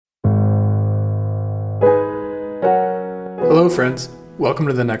Hello, friends. Welcome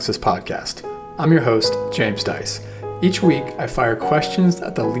to the Nexus Podcast. I'm your host, James Dice. Each week, I fire questions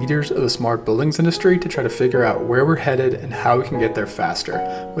at the leaders of the smart buildings industry to try to figure out where we're headed and how we can get there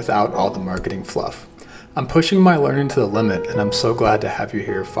faster without all the marketing fluff. I'm pushing my learning to the limit, and I'm so glad to have you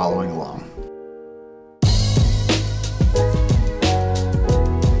here following along.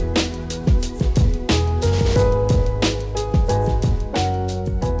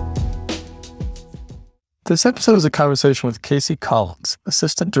 This episode is a conversation with Casey Collins,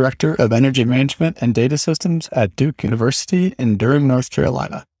 Assistant Director of Energy Management and Data Systems at Duke University in Durham, North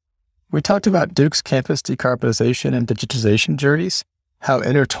Carolina. We talked about Duke's campus decarbonization and digitization journeys, how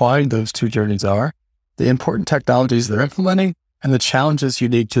intertwined those two journeys are, the important technologies they're implementing, and the challenges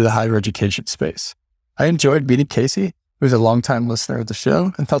unique to the higher education space. I enjoyed meeting Casey, who's a longtime listener of the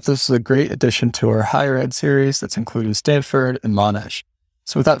show, and thought this was a great addition to our higher ed series that's included Stanford and Monash.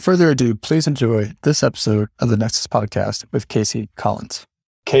 So without further ado, please enjoy this episode of the Nexus Podcast with Casey Collins.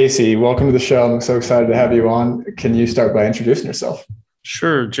 Casey, welcome to the show. I'm so excited to have you on. Can you start by introducing yourself?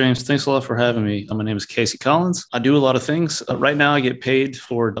 Sure, James. Thanks a lot for having me. My name is Casey Collins. I do a lot of things. Right now, I get paid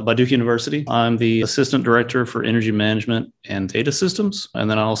by Duke University. I'm the Assistant Director for Energy Management and Data Systems. And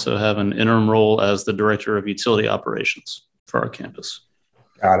then I also have an interim role as the Director of Utility Operations for our campus.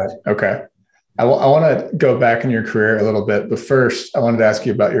 Got it. Okay. I want to go back in your career a little bit, but first I wanted to ask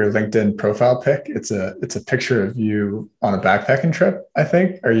you about your LinkedIn profile pic. It's a picture of you on a backpacking trip, I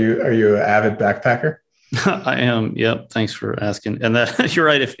think. Are you an avid backpacker? I am. Yep. Thanks for asking. And that you're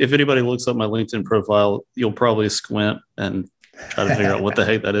right. If anybody looks up my LinkedIn profile, you'll probably squint and try to figure out what the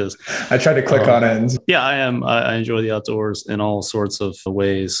heck that is. I tried to click on it. Yeah, I am. I enjoy the outdoors in all sorts of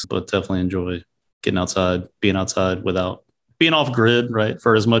ways, but definitely enjoy getting outside, being outside without being off grid, right?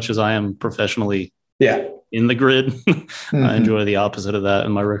 For as much as I am professionally in the grid, mm-hmm. I enjoy the opposite of that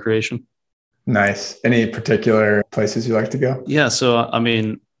in my recreation. Nice. Any particular places you like to go? Yeah. So, I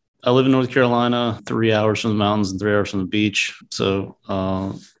mean, I live in North Carolina, 3 hours from the mountains and 3 hours from the beach. So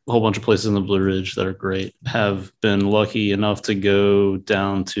a whole bunch of places in the Blue Ridge that are great. Have been lucky enough to go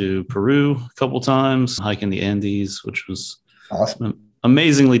down to Peru a couple times, hiking the Andes, which was awesome. An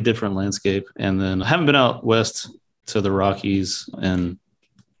amazingly different landscape. And then I haven't been out west to the Rockies in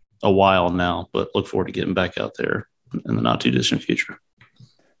a while now, but look forward to getting back out there in the not too distant future.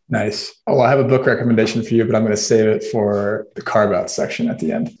 Nice. Well, I have a book recommendation for you, but I'm going to save it for the carve-out section at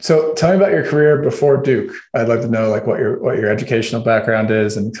the end. So tell me about your career before Duke. I'd like to know what your educational background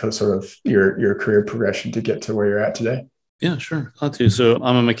is and sort of your career progression to get to where you're at today. Yeah, sure. I'll too. So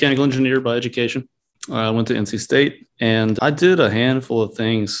I'm a mechanical engineer by education. I went to NC State and I did a handful of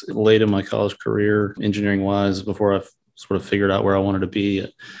things late in my college career, engineering wise, before I sort of figured out where I wanted to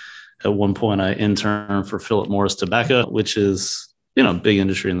be. At one point, I interned for Philip Morris Tobacco, which is, big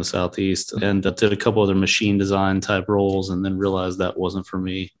industry in the Southeast, and did a couple other machine design type roles and then realized that wasn't for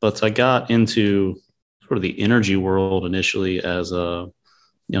me. But I got into sort of the energy world initially as a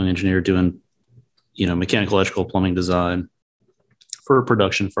young engineer doing, mechanical, electrical, plumbing design for a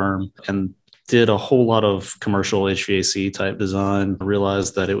production firm, and did a whole lot of commercial HVAC type design. I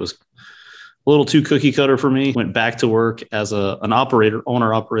realized that it was a little too cookie cutter for me. Went back to work as an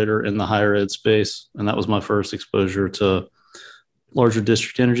owner operator in the higher ed space. And that was my first exposure to larger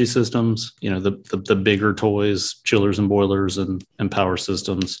district energy systems, the bigger toys, chillers and boilers and power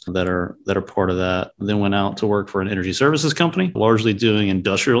systems that are part of that. Then went out to work for an energy services company, largely doing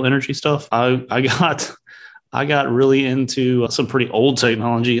industrial energy stuff. I got really into some pretty old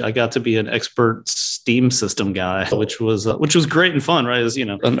technology. I got to be an expert steam system guy, which was great and fun, right? As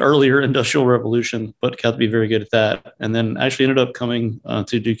an earlier industrial revolution, but got to be very good at that. And then actually ended up coming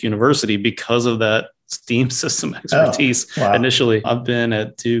to Duke University because of that steam system expertise. Oh, wow. Initially, I've been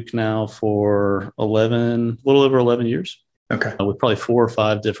at Duke now for a little over 11 years. Okay. With probably 4 or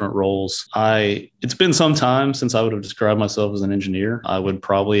 5 different roles. It's been some time since I would have described myself as an engineer. I would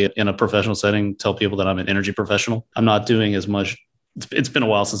probably, in a professional setting, tell people that I'm an energy professional. I'm not doing as much. It's been a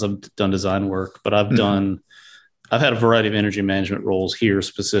while since I've done design work, but I've had a variety of energy management roles here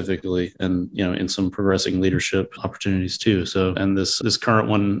specifically, and in some progressing leadership opportunities too. So, and this current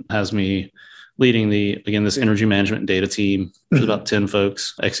one has me leading this energy management and data team, which is about 10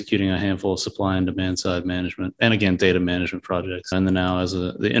 folks, executing a handful of supply and demand side management, and again, data management projects. And then now as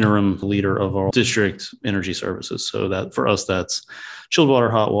the interim leader of our district energy services. So that for us, that's chilled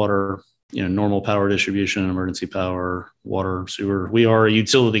water, hot water, normal power distribution, emergency power, water, sewer. We are a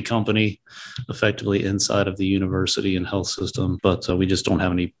utility company effectively inside of the university and health system, but we just don't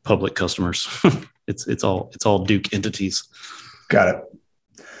have any public customers. It's all Duke entities. Got it.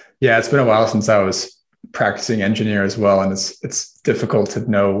 Yeah, it's been a while since I was practicing engineer as well, and it's difficult to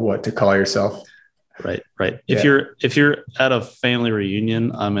know what to call yourself. Right. Yeah. If you're at a family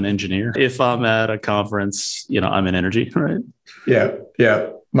reunion, I'm an engineer. If I'm at a conference, I'm in energy, right? Yeah. Yeah.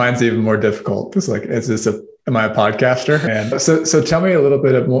 Mine's even more difficult. It's like, am I a podcaster? And so tell me a little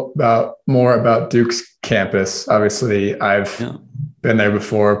bit more about Duke's campus. Obviously, I've Yeah. been there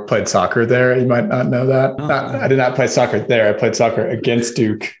before, played soccer there. You might not know that. I did not play soccer there. I played soccer against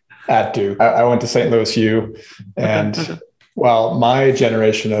Duke at Duke. I went to St. Louis U, and Okay. while my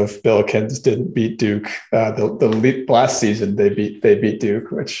generation of Billikens didn't beat Duke, the last season they beat Duke,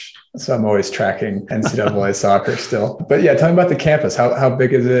 so I'm always tracking NCAA soccer still. But yeah, tell me about the campus. How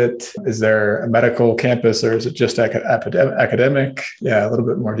big is it? Is there a medical campus or is it just academic? Yeah, a little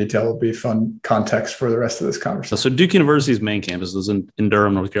bit more detail would be fun context for the rest of this conversation. So Duke University's main campus is in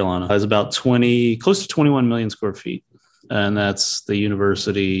Durham, North Carolina. It has about close to 21 million square feet. And that's the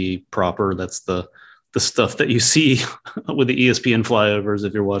university proper. That's the stuff that you see with the ESPN flyovers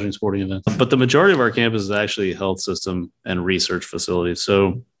if you're watching sporting events. But the majority of our campus is actually health system and research facilities.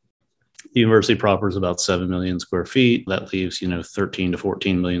 So the university proper is about 7 million square feet. That leaves, 13 to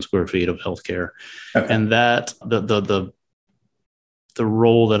 14 million square feet of healthcare. Okay. And that the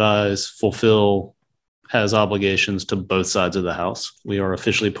role that I fulfill has obligations to both sides of the house. We are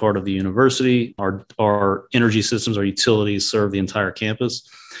officially part of the university. Our energy systems, our utilities serve the entire campus.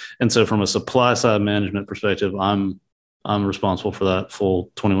 And so from a supply side management perspective, I'm responsible for that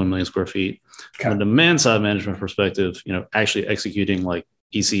full 21 million square feet. Okay. From a demand side management perspective, actually executing like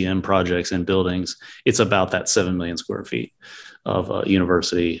ECM projects in buildings, it's about that 7 million square feet of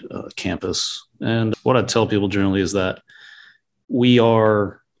university campus. And what I tell people generally is that we've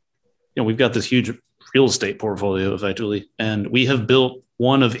got this huge real estate portfolio effectively, and we have built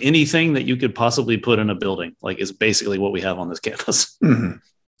one of anything that you could possibly put in a building, like is basically what we have on this campus. Mm-hmm.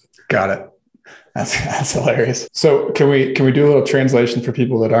 Got it. That's hilarious. So can we do a little translation for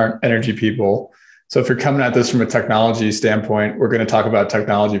people that aren't energy people? So if you're coming at this from a technology standpoint, we're going to talk about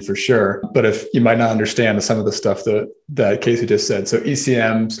technology for sure. But if you might not understand some of the stuff that Casey just said. So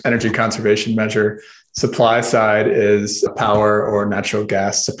ECM's energy conservation measure, supply side is power or natural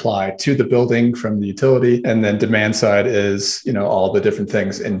gas supply to the building from the utility. And then demand side is, all the different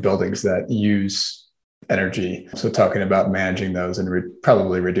things in buildings that use energy. So talking about managing those and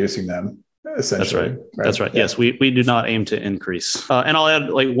probably reducing them. Essentially. That's right. Yeah. Yes, we do not aim to increase. And I'll add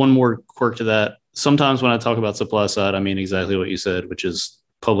like one more quirk to that. Sometimes when I talk about supply side, I mean exactly what you said, which is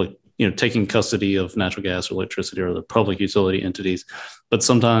public, taking custody of natural gas or electricity or the public utility entities. But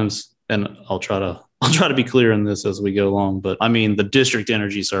sometimes, and I'll try to be clear in this as we go along, but I mean the district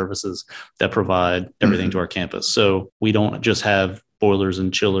energy services that provide everything to our campus. So we don't just have boilers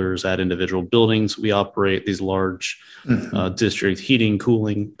and chillers at individual buildings. We operate these large district heating,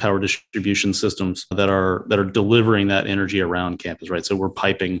 cooling, power distribution systems that are delivering that energy around campus, right? So we're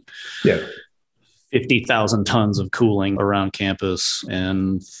piping 50,000 tons of cooling around campus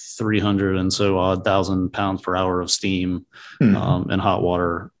and 300 and so odd thousand pounds per hour of steam and hot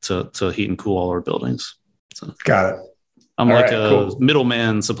water to heat and cool all our buildings. So got it. I'm all like right, cool.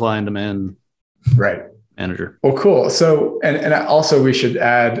 Middleman, supply and demand. Right. Manager. Well, cool. So, and also we should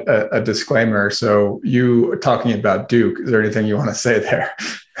add a disclaimer. So you talking about Duke, is there anything you want to say there?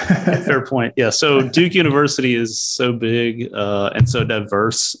 Fair point. Yeah. So Duke University is so big and so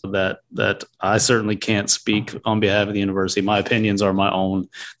diverse that I certainly can't speak on behalf of the university. My opinions are my own.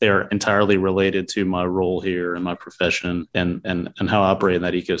 They are entirely related to my role here and my profession and how I operate in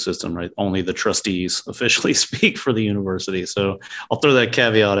that ecosystem, right? Only the trustees officially speak for the university. So I'll throw that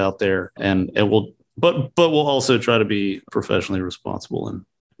caveat out there and we'll also try to be professionally responsible and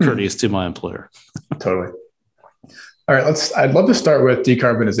courteous to my employer. Totally. All right, I'd love to start with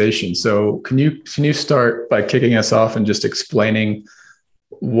decarbonization. So can you start by kicking us off and just explaining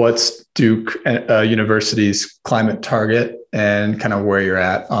what's Duke University's climate target and kind of where you're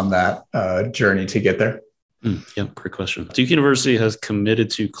at on that journey to get there? Yeah, great question. Duke University has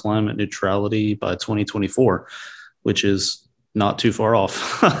committed to climate neutrality by 2024, which is not too far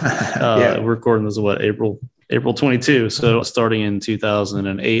off. We're recording this April 22. So starting in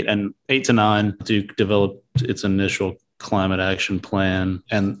 2008 and 8 to 9, Duke developed its initial climate action plan.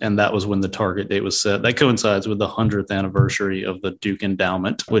 And that was when the target date was set. That coincides with the 100th anniversary of the Duke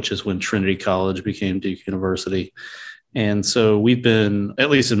Endowment, which is when Trinity College became Duke University. And so we've been, at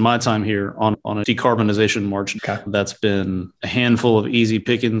least in my time here, on a decarbonization march. Okay. That's been a handful of easy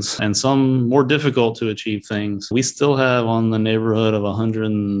pickings and some more difficult to achieve things. We still have on the neighborhood of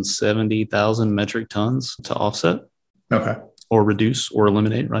 170,000 metric tons to offset. Okay. Or reduce or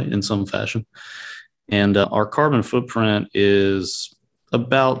eliminate, right, in some fashion. And our carbon footprint is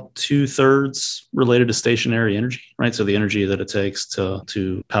about 2/3 related to stationary energy, right? So the energy that it takes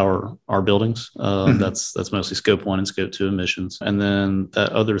to power our buildings. That's mostly scope 1 and scope 2 emissions. And then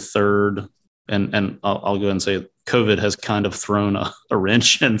that other third, and I'll go ahead and say COVID has kind of thrown a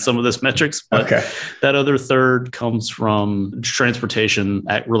wrench in some of this metrics, but that other third comes from transportation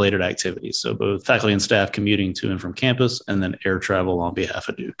related activities. So both faculty and staff commuting to and from campus, and then air travel on behalf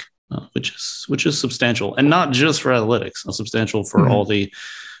of Duke. Which is substantial, and not just for athletics, substantial for all the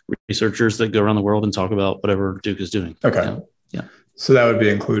researchers that go around the world and talk about whatever Duke is doing. Okay. Yeah. So that would be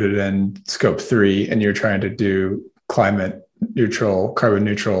included in scope 3, and you're trying to do climate neutral, carbon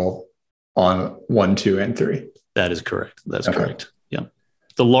neutral on 1, 2, and 3. That is correct. That's correct. Yeah.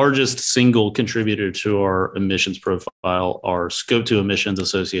 The largest single contributor to our emissions profile are scope 2 emissions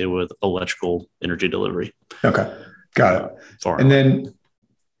associated with electrical energy delivery. Okay. Got it. And then,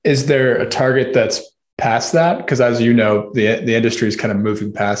 is there a target that's past that? Because as you know, the industry is kind of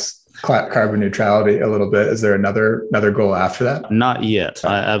moving past carbon neutrality a little bit. Is there another goal after that? Not yet.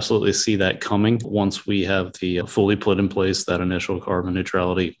 I absolutely see that coming once we have the fully put in place that initial carbon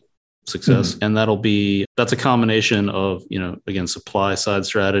neutrality success. And that's a combination of, again, supply side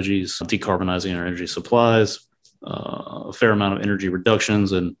strategies, decarbonizing our energy supplies, a fair amount of energy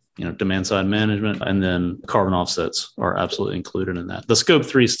reductions and demand side management, and then carbon offsets are absolutely included in that. The scope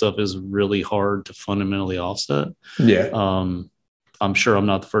 3 stuff is really hard to fundamentally offset. Yeah. I'm sure I'm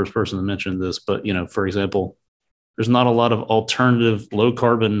not the first person to mention this, but for example, there's not a lot of alternative low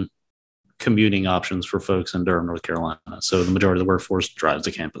carbon commuting options for folks in Durham, North Carolina. So the majority of the workforce drives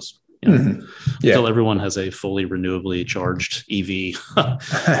to campus. Until everyone has a fully renewably charged EV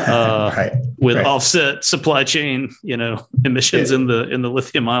with offset supply chain, emissions in the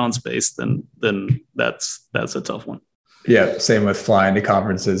lithium ion space, then that's a tough one. Yeah. Same with flying to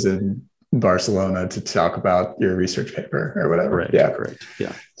conferences in Barcelona to talk about your research paper or whatever. Right. Yeah. Correct.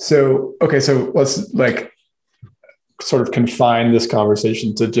 Yeah. So let's sort of confine this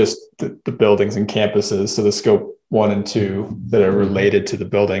conversation to just the buildings and campuses. So the scope 1 and 2 that are related to the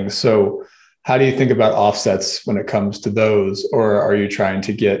buildings. So how do you think about offsets when it comes to those? Or are you trying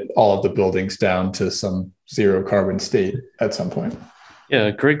to get all of the buildings down to some zero carbon state at some point?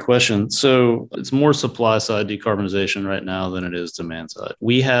 Yeah, great question. So it's more supply side decarbonization right now than it is demand side.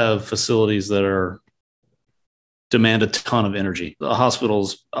 We have facilities that demand a ton of energy. The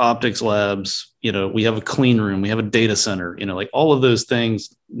hospitals, optics labs, we have a clean room, we have a data center, all of those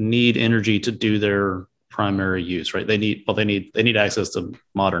things need energy to do their primary use, right? They need access to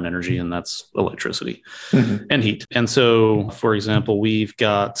modern energy, and that's electricity and heat. And so, for example, we've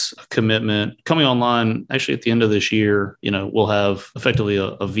got a commitment coming online actually at the end of this year. We'll have effectively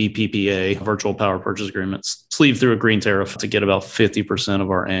a VPPA, virtual power purchase agreements, sleeve through a green tariff to get about 50% of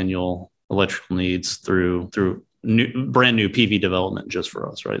our annual electrical needs through brand new PV development just for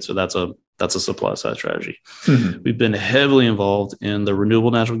us, right? So that's a supply side strategy. We've been heavily involved in the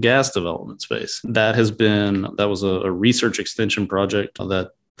renewable natural gas development space. That was a research extension project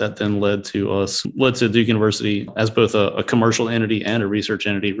that then led to Duke University as both a commercial entity and a research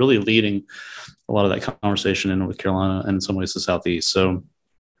entity, really leading a lot of that conversation in North Carolina and in some ways the Southeast. So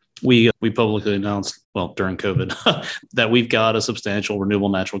we publicly announced, during COVID, that we've got a substantial renewable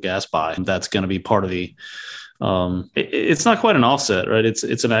natural gas buy. That's going to be part of the it's not quite an offset, right?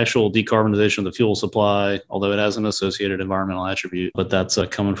 It's an actual decarbonization of the fuel supply, although it has an associated environmental attribute. But that's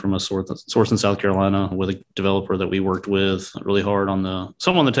coming from a source in South Carolina with a developer that we worked with really hard on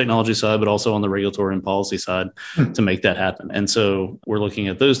the technology side, but also on the regulatory and policy side to make that happen. And so we're looking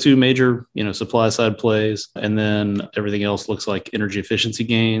at those two major, supply side plays, and then everything else looks like energy efficiency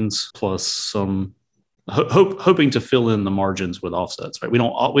gains plus some hoping to fill in the margins with offsets, right?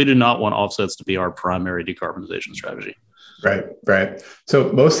 We do not want offsets to be our primary decarbonization strategy. Right.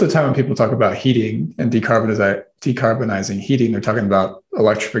 So most of the time when people talk about heating and decarbonizing heating, they're talking about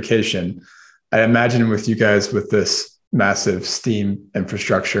electrification. I imagine with you guys with this massive steam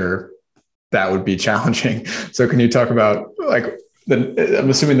infrastructure, that would be challenging. So can you talk about I'm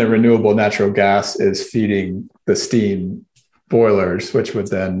assuming the renewable natural gas is feeding the steam boilers, which would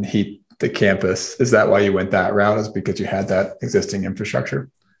then heat the campus. Is that why you went that route? Is because you had that existing infrastructure?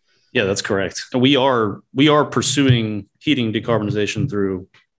 Yeah, that's correct. We are pursuing heating decarbonization through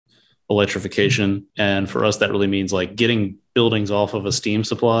electrification. And for us, that really means getting buildings off of a steam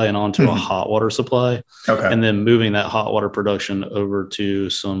supply and onto a hot water supply. Okay. And then moving that hot water production over to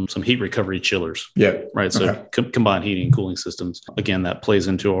some heat recovery chillers. Yeah. Right. So combined heating and cooling systems. Again, that plays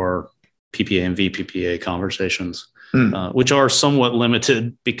into our PPA and VPPA conversations. Which are somewhat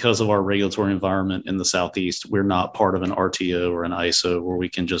limited because of our regulatory environment in the Southeast. We're not part of an RTO or an ISO where we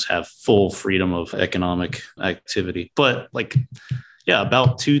can just have full freedom of economic activity. But Yeah,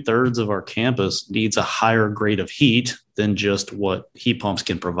 about 2/3 of our campus needs a higher grade of heat than just what heat pumps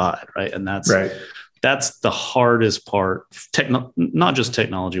can provide, right? And that's the hardest part, not just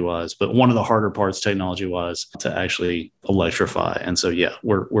technology wise, but one of the harder parts technology wise to actually electrify. And so, yeah,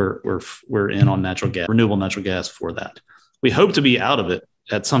 we're in on natural gas, renewable natural gas for that. We hope to be out of it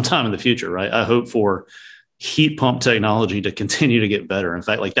at some time in the future, right? I hope for heat pump technology to continue to get better. In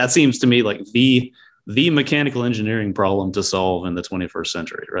fact, like that seems to me like the mechanical engineering problem to solve in the 21st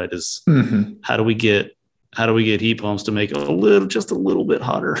century, right? Is how do we get heat pumps to make just a little bit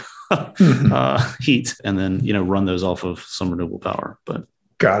hotter heat, and then run those off of some renewable power. But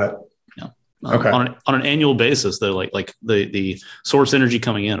got it. Okay. On an annual basis, though, like the source energy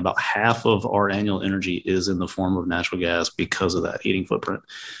coming in, about half of our annual energy is in the form of natural gas because of that heating footprint.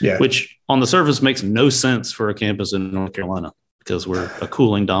 Yeah. Which on the surface makes no sense for a campus in North Carolina because we're a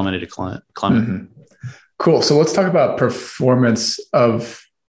cooling dominated climate. Cool. So let's talk about performance of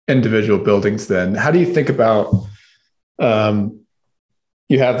individual buildings then. How do you think about,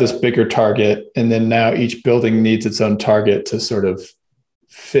 you have this bigger target, and then now each building needs its own target to sort of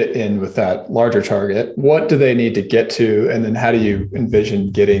fit in with that larger target. What do they need to get to? And then how do you envision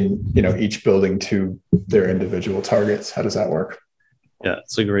getting, each building to their individual targets? How does that work? Yeah,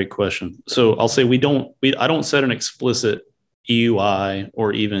 it's a great question. So I'll say I don't set an explicit EUI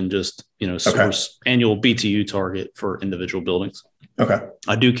or even just, source annual BTU target for individual buildings. Okay.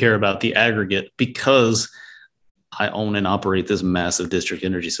 I do care about the aggregate because I own and operate this massive district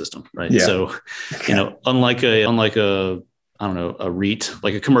energy system, right? Yeah. So, unlike a I don't know, a REIT,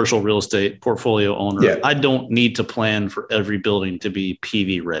 like a commercial real estate portfolio owner, I don't need to plan for every building to be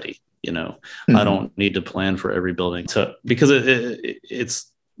PV ready. I don't need to plan for every building because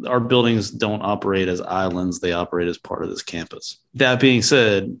it's our buildings don't operate as islands. They operate as part of this campus. That being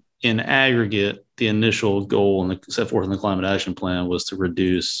said, in aggregate, the initial goal set forth in the climate action plan was to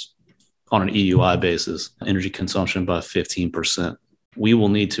reduce on an EUI basis energy consumption by 15%. We will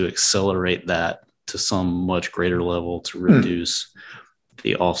need to accelerate that to some much greater level to reduce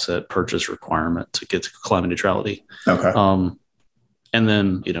the offset purchase requirement to get to climate neutrality. Okay. And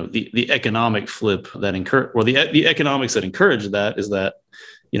then, the economic flip that the economics that encourage that is that,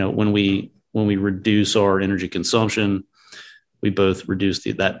 when we reduce our energy consumption, we both reduce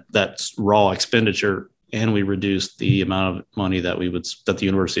that raw expenditure, and we reduce the amount of money that the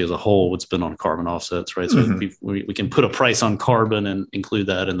university as a whole would spend on carbon offsets, right? So we can put a price on carbon and include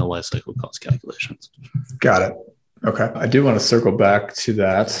that in the life cycle cost calculations. Got it. Okay. I do want to circle back to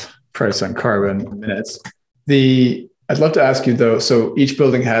that price on carbon in minutes. I'd love to ask you though, so each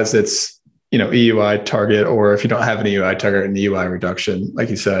building has its, EUI target, or if you don't have an EUI target, an EUI reduction, like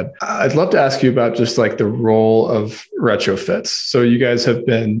you said. I'd love to ask you about just like the role of retrofits. So you guys have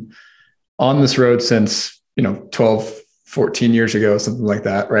been on this road since, 12, 14 years ago, something like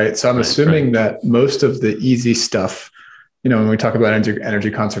that, right? So I'm assuming that most of the easy stuff, when we talk about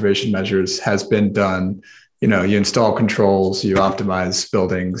energy conservation measures, has been done. You install controls, you optimize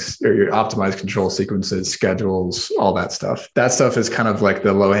buildings, or you optimize control sequences, schedules, all that stuff. That stuff is kind of like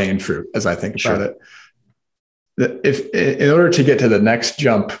the low-hanging fruit, as I think about it. If in order to get to the next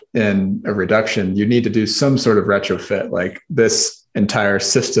jump in a reduction, you need to do some sort of retrofit, like this entire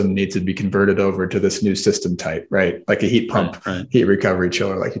system needs to be converted over to this new system type, right? Like a heat pump, heat recovery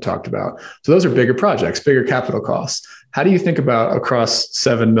chiller, like you talked about. So those are bigger projects, bigger capital costs. How do you think about across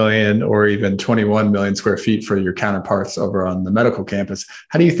 7 million or even 21 million square feet for your counterparts over on the medical campus?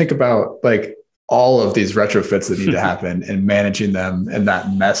 How do you think about like all of these retrofits that need to happen and managing them and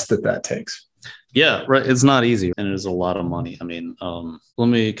that mess that takes? Yeah, right. It's not easy, and it is a lot of money. I mean, let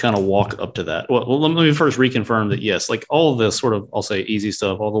me kind of walk up to that. Well, let me first reconfirm that, yes, like all of this sort of, I'll say easy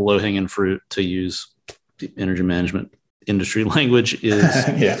stuff, all the low hanging fruit, to use the energy management industry language,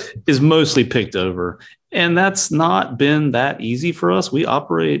 is mostly picked over. And that's not been that easy for us. We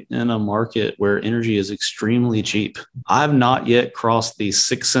operate in a market where energy is extremely cheap. I've not yet crossed the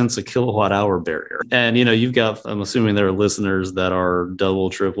 6 cents a kilowatt hour barrier. And, you've got, I'm assuming there are listeners that are double,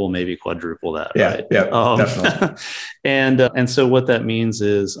 triple, maybe quadruple that. Yeah, right? Yeah, definitely. And so what that means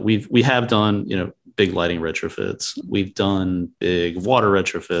is we have done, big lighting retrofits. We've done big water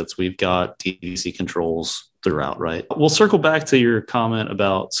retrofits. We've got DVC controls throughout, right? We'll circle back to your comment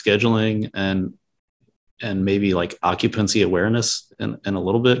about scheduling and maybe like occupancy awareness in a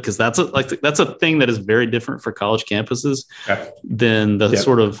little bit, because that's a thing that is very different for college campuses than the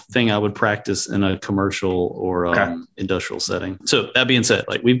sort of thing I would practice in a commercial or industrial setting. So that being said,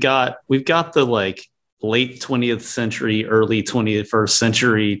 like we've got the like late 20th century, early 21st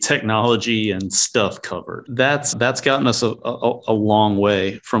century technology and stuff covered. That's gotten us a long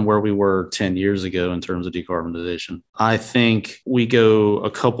way from where we were 10 years ago in terms of decarbonization. I think we go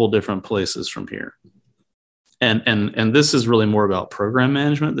a couple different places from here. And this is really more about program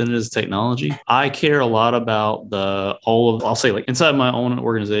management than it is technology. I care a lot about I'll say like inside my own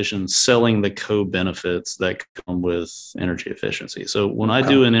organization, selling the co-benefits that come with energy efficiency. So when I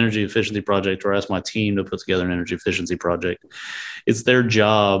do an energy efficiency project or ask my team to put together an energy efficiency project, it's their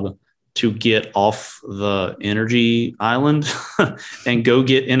job to get off the energy island and go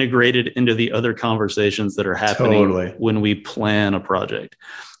get integrated into the other conversations that are happening when we plan a project.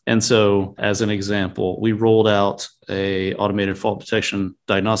 And so, as an example, we rolled out a automated fault detection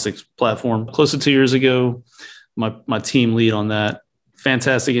diagnostics platform close to 2 years ago. My team lead on that,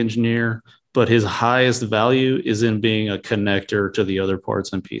 fantastic engineer, but his highest value is in being a connector to the other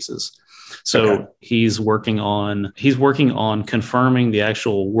parts and pieces. So he's working on confirming the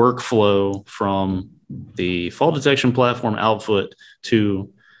actual workflow from the fault detection platform output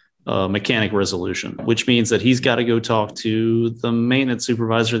to mechanic resolution, which means that he's got to go talk to the maintenance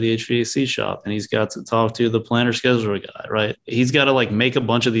supervisor of the HVAC shop, and he's got to talk to the planner scheduler guy, right? He's got to like make a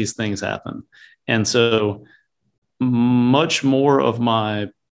bunch of these things happen. And so much more of my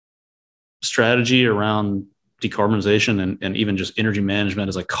strategy around decarbonization and even just energy management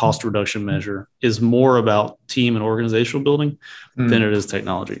as a cost reduction measure is more about team and organizational building than it is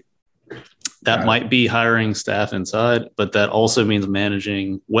technology. That might be hiring staff inside, but that also means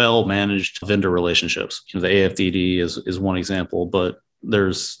managing well-managed vendor relationships. The AFDD is one example, but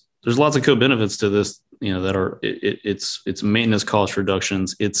there's lots of co-benefits to this. That are it's maintenance cost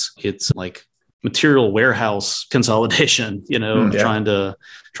reductions. It's like material warehouse consolidation. Trying to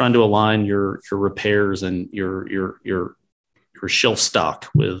align your repairs and your shelf stock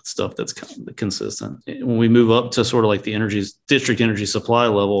with stuff that's consistent. When we move up to sort of like the district energy supply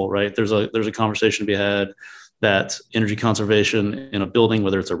level, right, there's a conversation to be had that energy conservation in a building,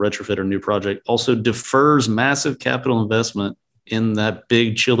 whether it's a retrofit or new project, also defers massive capital investment in that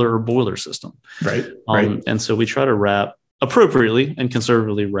big chiller or boiler system. Right. And so we try to appropriately and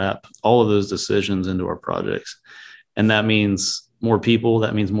conservatively wrap all of those decisions into our projects. And that means more people,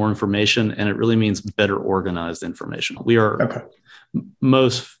 that means more information, and it really means better organized information. We are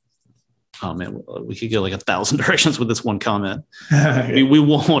we could go like 1,000 directions with this one comment. We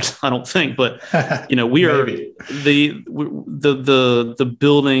won't, I don't think, but we are the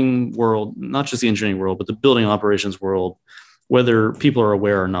building world, not just the engineering world, but the building operations world, whether people are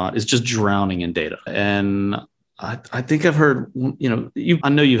aware or not, is just drowning in data. And I think I've heard, I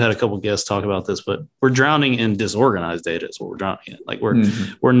know you've had a couple of guests talk about this, but we're drowning in disorganized data is what we're drowning in. Like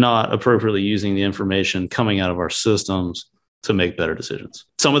we're not appropriately using the information coming out of our systems to make better decisions.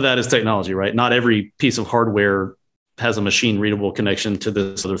 Some of that is technology, right? Not every piece of hardware has a machine readable connection to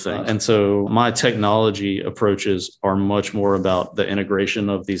this other thing. And so my technology approaches are much more about the integration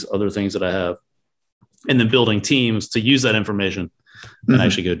of these other things that I have and then building teams to use that information and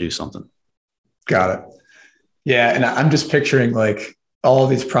actually go do something. Got it. Yeah. And I'm just picturing like all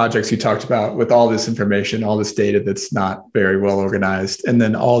of these projects you talked about with all this information, all this data that's not very well organized, and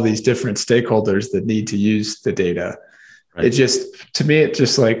then all these different stakeholders that need to use the data. Right. It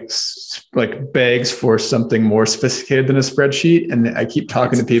just like begs for something more sophisticated than a spreadsheet. And I keep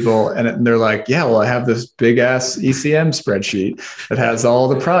talking to people and they're like, yeah, well, I have this big ass ECM spreadsheet that has all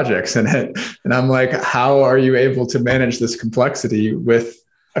the projects in it. And I'm like, how are you able to manage this complexity with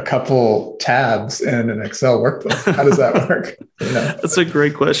a couple tabs and an Excel workbook? How does that work? That's a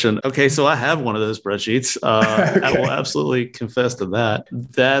great question. Okay. So I have one of those spreadsheets. I will absolutely confess to that.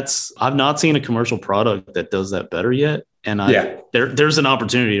 I've not seen a commercial product that does that better yet. And there's an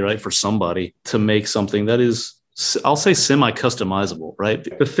opportunity, right, for somebody to make something that is, I'll say, semi-customizable, right?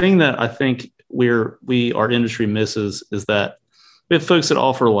 The thing that I think our industry misses is that we have folks that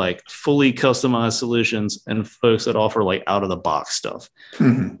offer like fully customized solutions and folks that offer like out of the box stuff.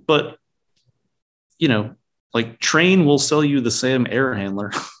 Mm-hmm. But, like Trane will sell you the same air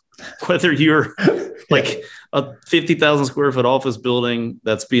handler, whether you're like a 50,000 square foot office building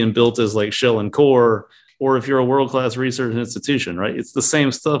that's being built as like shell and core, or if you're a world-class research institution, right? It's the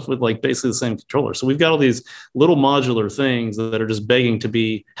same stuff with like basically the same controller. So we've got all these little modular things that are just begging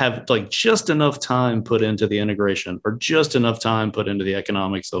to have like just enough time put into the integration or just enough time put into the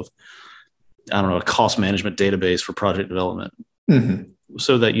economics of, I don't know, a cost management database for project development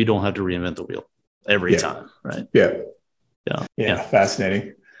so that you don't have to reinvent the wheel every time, right? Yeah.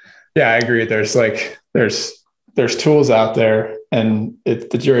 Fascinating. Yeah, I agree. There's tools out there and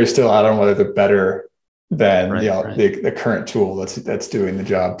the jury's still out on whether they're better than the current tool that's doing the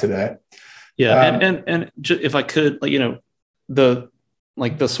job today. Yeah, if I could, the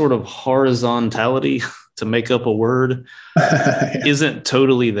the sort of horizontality to make up a word Yeah. isn't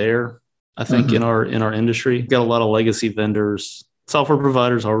totally there. I think in our industry, got a lot of legacy vendors, software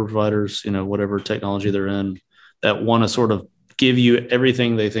providers, hardware providers, whatever technology they're in, that want to sort of give you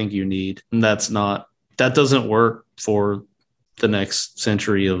everything they think you need, and that doesn't work for the next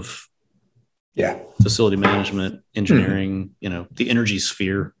century of facility management, engineering, the energy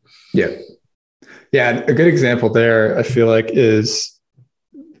sphere. Yeah. Yeah. A good example there, I feel like, is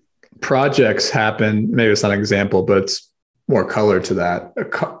projects happen. Maybe it's not an example, but it's more color to that.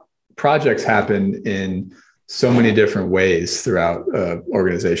 Projects happen in so many different ways throughout an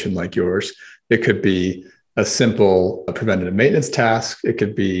organization like yours. It could be a simple preventative maintenance task. It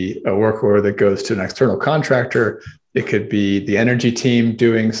could be a work order that goes to an external contractor. It could be the energy team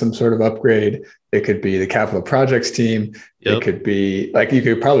doing some sort of upgrade. It could be the capital projects team. Yep. It could be you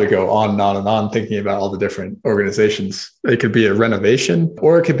could probably go on and on and on thinking about all the different organizations. It could be a renovation,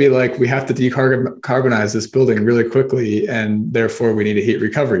 or it could be we have to decarbonize this building really quickly, and therefore we need a heat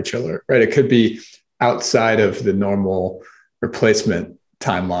recovery chiller, right? It could be outside of the normal replacement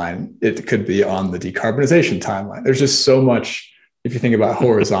timeline. It could be on the decarbonization timeline. There's just so much, if you think about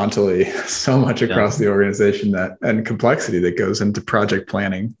horizontally, so much across the organization and complexity that goes into project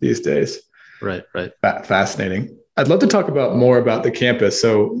planning these days. Right. Fascinating. I'd love to talk more about the campus.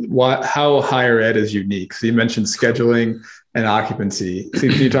 So how higher ed is unique? So you mentioned scheduling and occupancy. So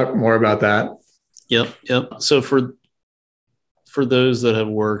can you talk more about that? Yep. So for those that have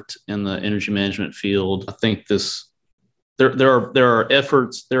worked in the energy management field, I think there are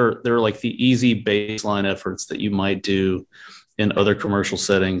efforts, there are like the easy baseline efforts that you might do in other commercial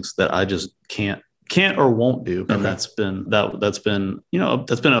settings that I just can't or won't do. And that's been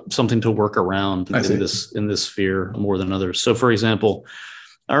something to work around in this sphere more than others. So for example,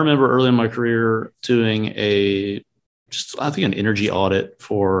 I remember early in my career doing an energy audit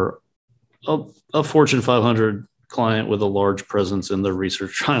for a Fortune 500 client with a large presence in the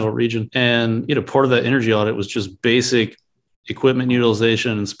Research Triangle region. And, part of that energy audit was just basic equipment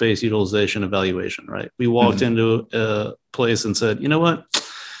utilization and space utilization evaluation, right? We walked into a place and said, you know what?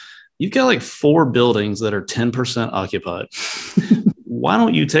 You've got 4 buildings that are 10% occupied. Why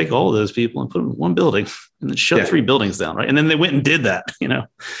don't you take all of those people and put them in one building and then shut 3 buildings down, right? And then they went and did that,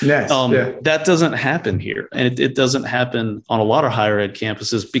 That doesn't happen here. And it doesn't happen on a lot of higher ed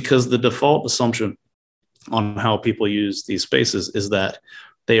campuses, because the default assumption on how people use these spaces is that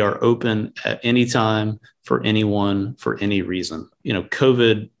they are open at any time for anyone for any reason.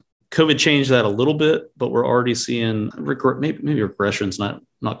 COVID changed that a little bit, but we're already seeing maybe regression's not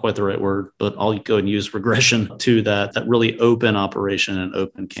quite the right word, but I'll go and use regression to that really open operation and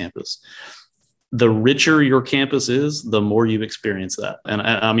open campus. The richer your campus is, the more you experience that. And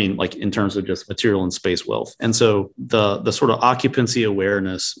I mean, in terms of just material and space wealth. And so the sort of occupancy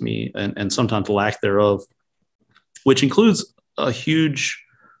awareness, and sometimes lack thereof, which includes a huge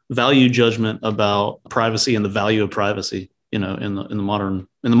value judgment about privacy and the value of privacy, in the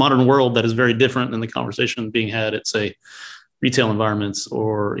modern world, that is very different than the conversation being had at, say, retail environments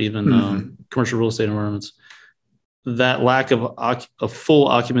or even commercial real estate environments. That lack of full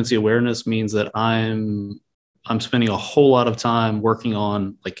occupancy awareness means that I'm spending a whole lot of time working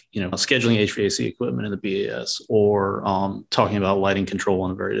on scheduling HVAC equipment in the BAS, or talking about lighting control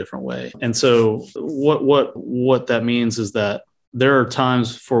in a very different way. And so what that means is that there are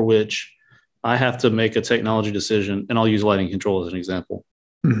times for which I have to make a technology decision, and I'll use lighting control as an example.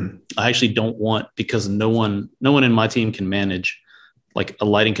 I actually don't want, because no one in my team can manage a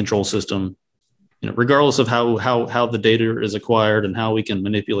lighting control system, regardless of how the data is acquired and how we can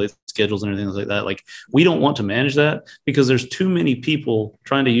manipulate schedules and everything like that. We don't want to manage that, because there's too many people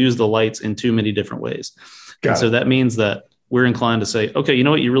trying to use the lights in too many different ways. So that means that we're inclined to say, okay, you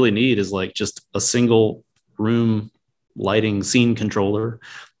know what you really need is just a single room lighting scene controller,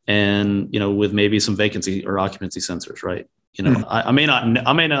 and with maybe some vacancy or occupancy sensors, right?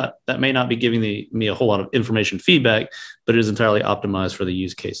 That may not be giving me a whole lot of information feedback, but it is entirely optimized for the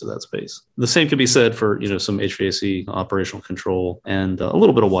use case of that space. The same could be said for some HVAC operational control and a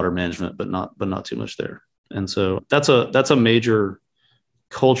little bit of water management, but not too much there. And so that's a major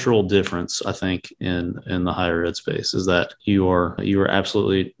cultural difference, I think, in the higher ed space, is that you are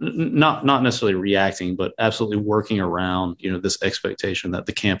absolutely not necessarily reacting, but absolutely working around, this expectation that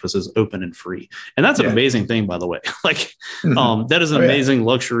the campus is open and free. And that's an amazing thing, by the way. That is an amazing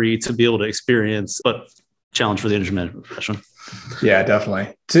luxury to be able to experience, but challenge for the energy management profession. Yeah,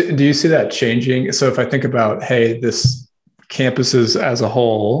 definitely. Do you see that changing? So if I think about, this campuses as a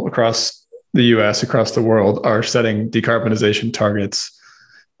whole across the US, across the world, are setting decarbonization targets,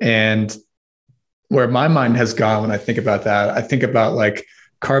 and where my mind has gone when I think about that, I think about like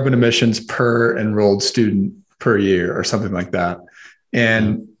carbon emissions per enrolled student per year or something like that.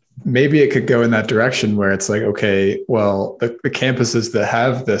 And maybe it could go in that direction where it's like, okay, well, the campuses that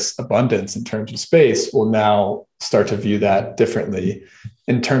have this abundance in terms of space will now start to view that differently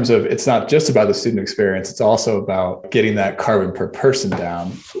in terms of, it's not just about the student experience, it's also about getting that carbon per person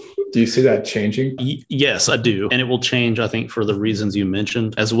down. Do you see that changing? Yes, I do. And it will change, I think, for the reasons you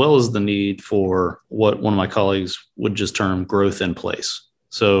mentioned, as well as the need for what one of my colleagues would just term growth in place.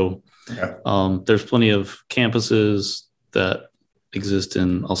 So there's plenty of campuses that exist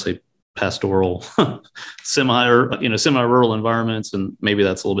in, I'll say, pastoral, semi-rural environments, and maybe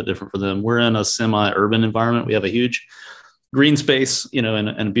that's a little bit different for them. We're in a semi-urban environment. We have a huge green space, and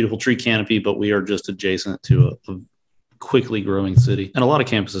a beautiful tree canopy, but we are just adjacent to a quickly growing city, and a lot of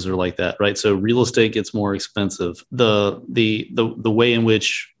campuses are like that, right? So real estate gets more expensive. The way in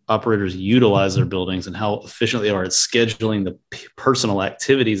which operators utilize their buildings and how efficient they are at scheduling the personal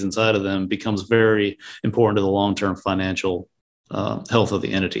activities inside of them becomes very important to the long-term financial health of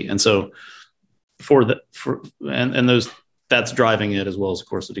the entity. And so that's driving it, as well as, of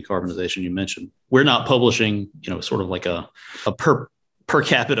course, the decarbonization you mentioned. We're not publishing, sort of like a per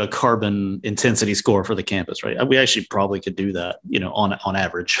capita carbon intensity score for the campus, right? We actually probably could do that, on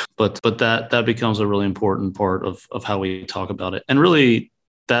average, but that becomes a really important part of how we talk about it. And really,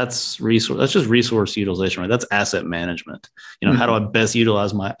 that's just resource utilization, right? That's asset management. How do I best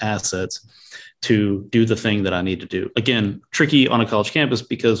utilize my assets to do the thing that I need to do? Again, tricky on a college campus,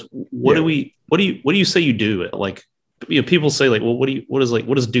 because what do you say you do? Like, people say like, well, what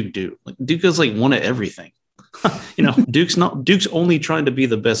does Duke do? Like, Duke is like one of everything. Duke's only trying to be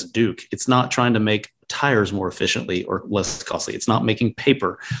the best Duke. It's not trying to make tires more efficiently or less costly. It's not making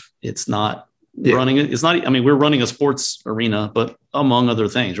paper. It's not running it. It's not, we're running a sports arena, but among other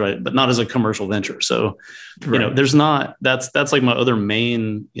things, right? But not as a commercial venture. So, there's not, that's like my other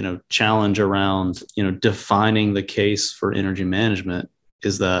main, challenge around, defining the case for energy management,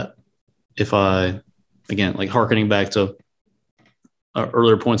 is that if I, again, like hearkening back to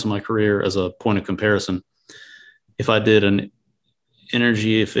earlier points in my career as a point of comparison, if I did an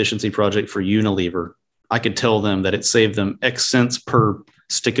energy efficiency project for Unilever, I could tell them that it saved them X cents per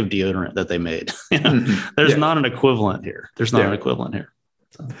stick of deodorant that they made. There's not an equivalent here.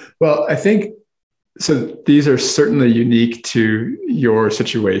 So. Well, I think so. These are certainly unique to your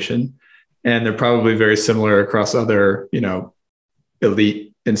situation, and they're probably very similar across other,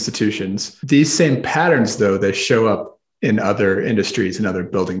 elite institutions. These same patterns, though, they show up in other industries and other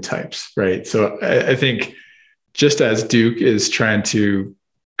building types, right? So I think, just as Duke is trying to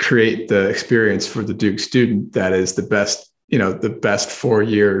create the experience for the Duke student that is the best, the best 4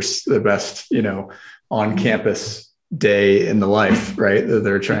 years, the best, on campus day in the life, right?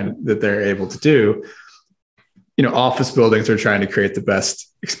 That they're able to do. Office buildings are trying to create the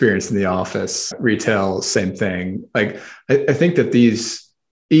best experience in the office. Retail, same thing. Like, I think that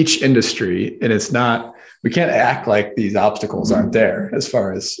each industry, and we can't act like these obstacles aren't there as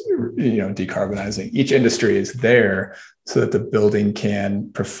far as, decarbonizing. Each industry is there so that the building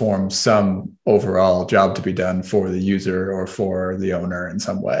can perform some overall job to be done for the user or for the owner in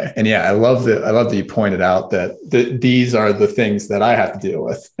some way. And I love that you pointed out that these are the things that I have to deal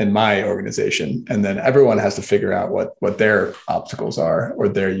with in my organization. And then everyone has to figure out what their obstacles are or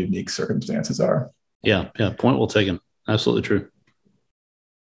their unique circumstances are. Yeah. Point well taken. Absolutely true.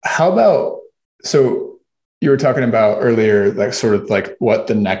 How about, so you were talking about earlier, like sort of like what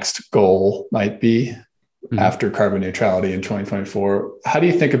the next goal might be after carbon neutrality in 2024. How do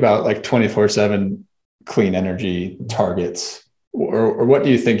you think about like 24/7 clean energy targets, or what do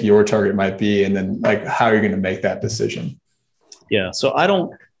you think your target might be? And then like, how are you going to make that decision? Yeah. So I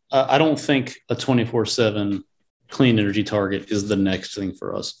don't think a 24/7 clean energy target is the next thing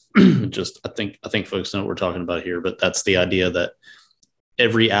for us. I think folks know what we're talking about here, but that's the idea that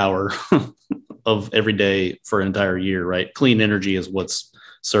every hour of every day for an entire year, right? Clean energy is what's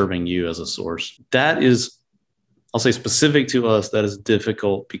serving you as a source. That is, I'll say, specific to us, that is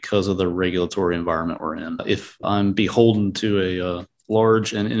difficult because of the regulatory environment we're in. If I'm beholden to a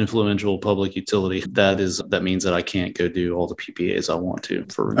large and influential public utility, that means that I can't go do all the PPAs I want to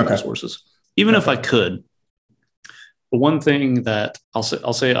for renewable sources, even if I could. The one thing that I'll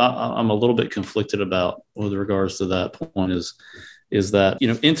say I'm a little bit conflicted about with regards to that point is that,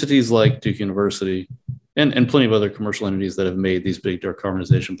 entities like Duke University and plenty of other commercial entities that have made these big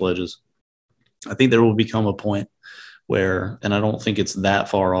decarbonization pledges, I think there will become a point where, and I don't think it's that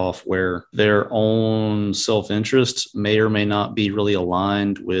far off, where their own self-interest may or may not be really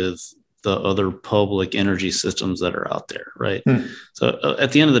aligned with the other public energy systems that are out there, right? So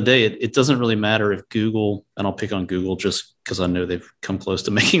at the end of the day, it doesn't really matter if Google, and I'll pick on Google just because I know they've come close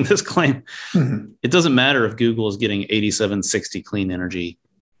to making this claim. It doesn't matter if Google is getting 8760 clean energy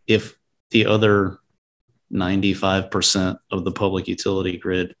if the other 95% of the public utility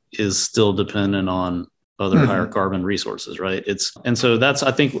grid is still dependent on other higher carbon resources, right? And so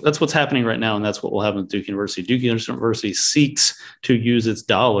I think that's what's happening right now. And that's what will happen at Duke University. Duke University seeks to use its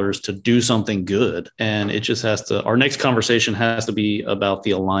dollars to do something good. And it just our next conversation has to be about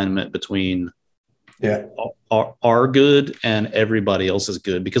the alignment between our good and everybody else's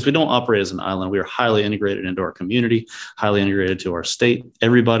good, because we don't operate as an island. We are highly integrated into our community, highly integrated to our state.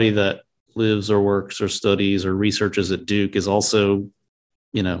 Everybody that lives or works or studies or researches at Duke is also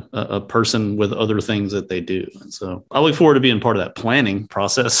a person with other things that they do. And so I look forward to being part of that planning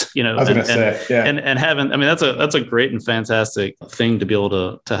process, I was going to say, and having, that's a great and fantastic thing to be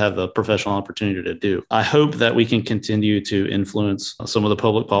able to have the professional opportunity to do. I hope that we can continue to influence some of the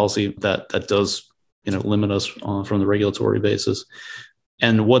public policy that does, limit us from the regulatory basis.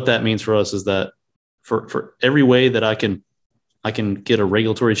 And what that means for us is that for every way that I can get a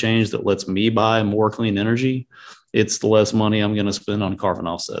regulatory change that lets me buy more clean energy, it's the less money I'm going to spend on carbon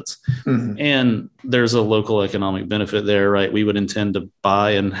offsets. And there's a local economic benefit there, right? We would intend to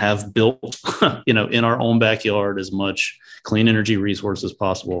buy and have built, in our own backyard as much clean energy resource as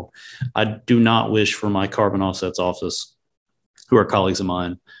possible. I do not wish for my carbon offsets office, who are colleagues of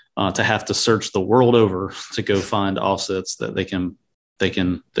mine, to have to search the world over to go find offsets that they can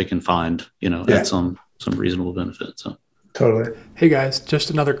find, at some reasonable benefit. So. Totally. Hey guys, just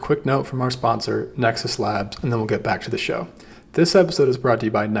another quick note from our sponsor, Nexus Labs, and then we'll get back to the show. This episode is brought to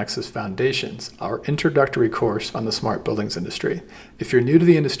you by Nexus Foundations, our introductory course on the smart buildings industry. If you're new to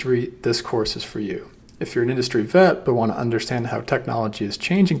the industry, this course is for you. If you're an industry vet but want to understand how technology is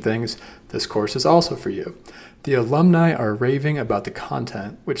changing things, this course is also for you. The alumni are raving about the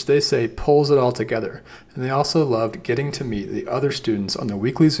content, which they say pulls it all together, and they also loved getting to meet the other students on the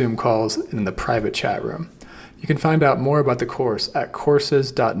weekly Zoom calls and in the private chat room. You can find out more about the course at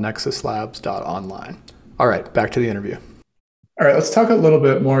courses.nexuslabs.online. All right, back to the interview. All right, let's talk a little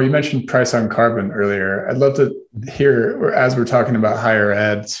bit more. You mentioned price on carbon earlier. I'd love to hear, as we're talking about higher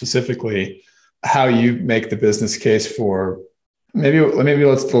ed specifically, how you make the business case for maybe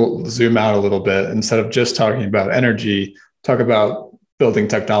let's zoom out a little bit. Instead of just talking about energy, talk about building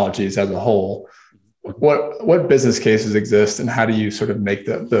technologies as a whole. What business cases exist, and how do you sort of make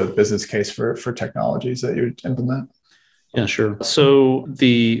the business case for technologies that you implement? Yeah, sure. So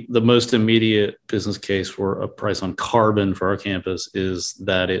the most immediate business case for a price on carbon for our campus is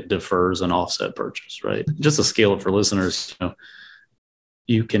that it defers an offset purchase, right? Just to scale it for listeners,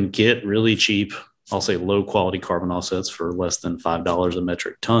 you can get really cheap, I'll say low quality carbon offsets for less than $5 a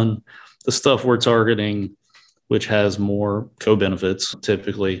metric ton. The stuff we're targeting, which has more co-benefits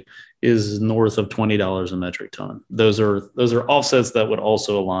typically, is north of $20 a metric ton. Those are offsets that would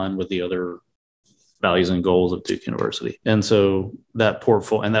also align with the other values and goals of Duke University. And so that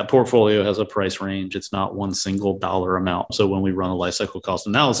portfolio has a price range. It's not one single dollar amount. So when we run a life cycle cost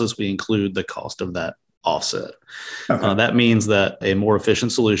analysis, we include the cost of that offset. Okay. That means that a more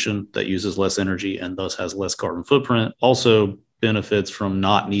efficient solution that uses less energy and thus has less carbon footprint also benefits from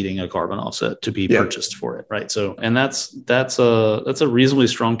not needing a carbon offset to be purchased for it, right? So, and that's a reasonably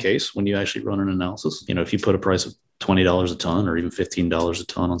strong case when you actually run an analysis. If you put a price of $20 a ton or even $15 a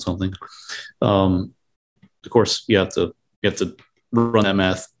ton on something, of course you have to run that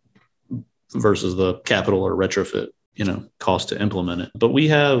math versus the capital or retrofit cost to implement it. But we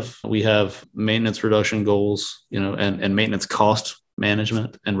have maintenance reduction goals, and maintenance cost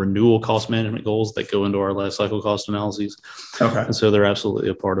management and renewal cost management goals that go into our life cycle cost analyses. Okay. And so they're absolutely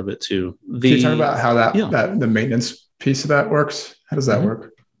a part of it too. Can you talk about how that the maintenance piece of that works? How does that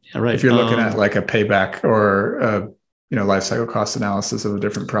work? Yeah, right. If you're looking at like a payback or life cycle cost analysis of a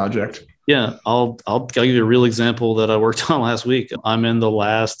different project. Yeah, I'll give you a real example that I worked on last week. I'm in the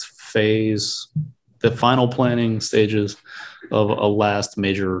last phase, the final planning stages of a last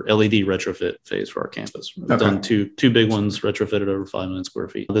major LED retrofit phase for our campus. We've done two big ones, retrofitted over 5 million square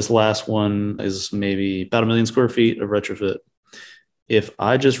feet. This last one is maybe about 1 million square feet of retrofit. If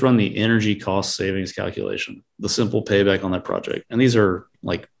I just run the energy cost savings calculation, the simple payback on that project, and these are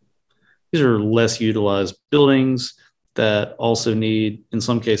less utilized buildings that also need, in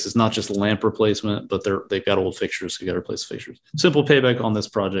some cases, not just lamp replacement, but they've got old fixtures, so you got to replace fixtures. Simple payback on this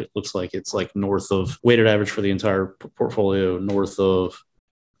project looks like it's like north of, weighted average for the entire portfolio, north of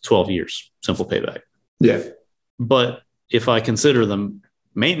 12 years, simple payback. Yeah. But if I consider the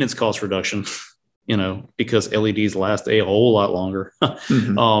maintenance cost reduction, because LEDs last a whole lot longer.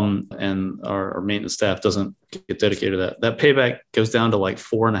 Mm-hmm. And our maintenance staff doesn't get dedicated to that. That payback goes down to like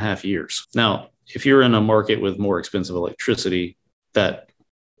 4.5 years. Now, if you're in a market with more expensive electricity, that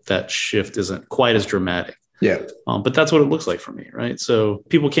shift isn't quite as dramatic. Yeah. But that's what it looks like for me, right? So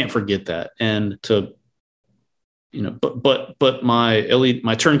people can't forget that. And but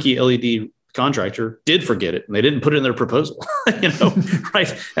my turnkey LED contractor did forget it, and they didn't put it in their proposal,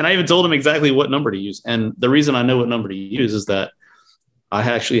 right? And I even told them exactly what number to use. And the reason I know what number to use is that I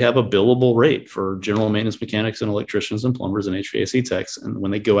actually have a billable rate for general maintenance mechanics and electricians and plumbers and HVAC techs. And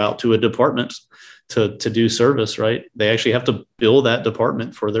when they go out to a department to do service, right, they actually have to bill that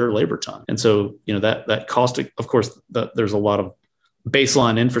department for their labor time. And so, that cost, of course, there's a lot of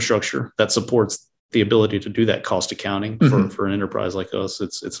baseline infrastructure that supports the ability to do that cost accounting for an enterprise like us.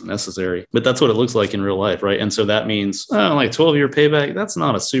 It's necessary, but that's what it looks like in real life, right? And so that means like 12-year payback. That's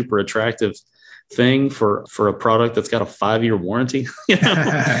not a super attractive thing for a product that's got a 5-year warranty.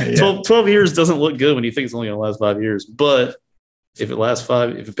 Yeah. 12 years doesn't look good when you think it's only going to last 5 years, but if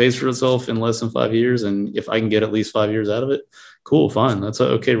it pays for itself in less than 5 years, and if I can get at least 5 years out of it, cool, fine. That's an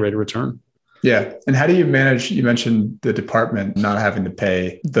okay rate of return. Yeah. And how do you manage, you mentioned the department not having to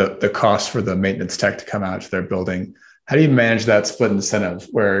pay the cost for the maintenance tech to come out to their building. How do you manage that split incentive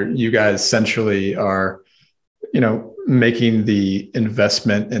where you guys centrally are, making the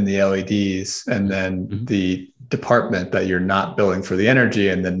investment in the LEDs, and then the department that you're not billing for the energy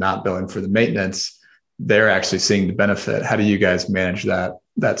and then not billing for the maintenance, they're actually seeing the benefit? How do you guys manage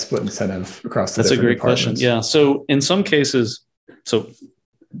that split incentive across the different departments? Question. Yeah. So in some cases,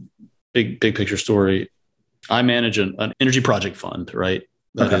 big picture story, I manage an energy project fund, right?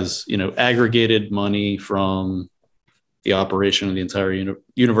 That is, aggregated money from the operation of the entire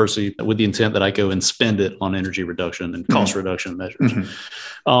university with the intent that I go and spend it on energy reduction and cost reduction measures.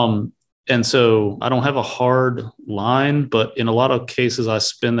 And so I don't have a hard line, but in a lot of cases, I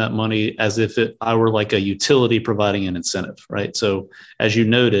spend that money as if I were like a utility providing an incentive, right? So as you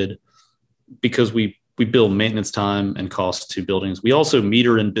noted, because we bill maintenance time and costs to buildings, we also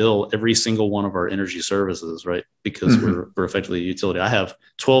meter and bill every single one of our energy services, right? Because we're effectively a utility. I have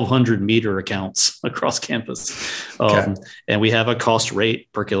 1,200 meter accounts across campus. And we have a cost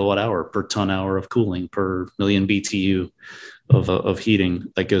rate per kilowatt hour, per ton hour of cooling, per million BTU of heating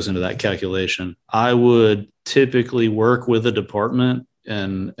that goes into that calculation. I would typically work with a department,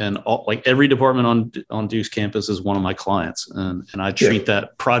 and all, like every department on Duke's campus is one of my clients, and I treat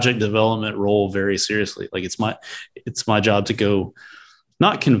that project development role very seriously. Like it's my job to go,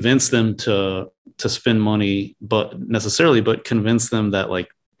 not convince them to spend money, but convince them that like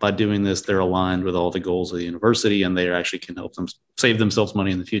by doing this, they're aligned with all the goals of the university, and they actually can help them save themselves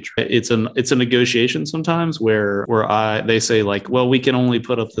money in the future. It's a negotiation sometimes where they say like, well, we can only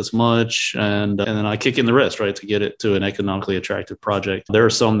put up this much, and then I kick in the rest, right, to get it to an economically attractive project. There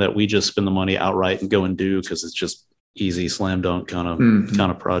are some that we just spend the money outright and go and do because it's just easy, slam dunk kind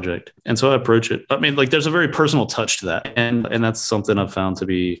of project. And so I approach it. I mean, like there's a very personal touch to that, and that's something I've found to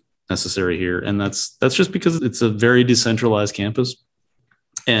be necessary here, and that's just because it's a very decentralized campus.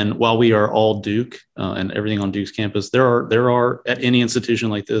 And while we are all Duke and everything on Duke's campus, there are at any institution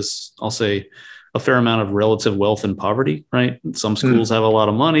like this, I'll say, a fair amount of relative wealth and poverty, right? Some schools have a lot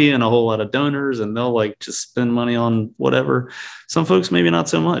of money and a whole lot of donors, and they'll like just spend money on whatever. Some folks, maybe not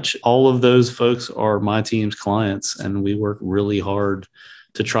so much. All of those folks are my team's clients, and we work really hard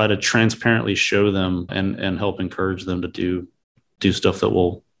to try to transparently show them and help encourage them to do stuff that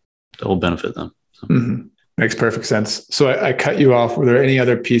will benefit them. So. Makes perfect sense. So I cut you off. Were there any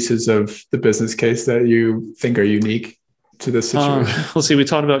other pieces of the business case that you think are unique to this situation? Let's see. We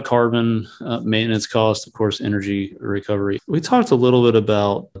talked about carbon maintenance cost, of course, energy recovery. We talked a little bit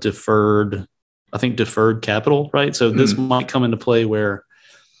about deferred capital, right? So this might come into play where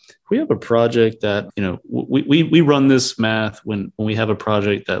we have a project that, we run this math when we have a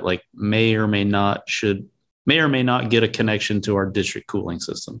project that like may or may not get a connection to our district cooling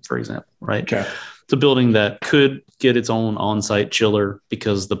system, for example, right? Okay. It's a building that could get its own on-site chiller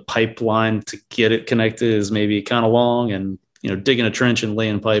because the pipeline to get it connected is maybe kind of long, and digging a trench and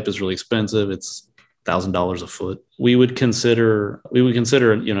laying pipe is really expensive. It's $1,000 a foot. We would consider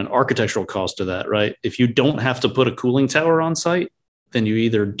an architectural cost to that, right? If you don't have to put a cooling tower on site, then you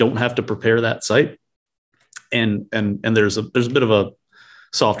either don't have to prepare that site, and there's a bit of a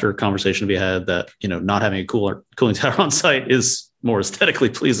softer conversation to be had that not having a cooling tower on site is more aesthetically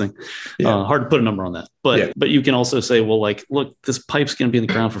pleasing. Hard to put a number on that, but you can also say, well, like, look, this pipe's going to be in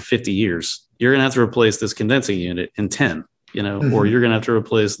the ground for 50 years. You're going to have to replace this condensing unit in 10, or you're going to have to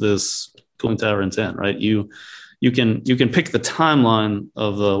replace this cooling tower in 10, right? You you can pick the timeline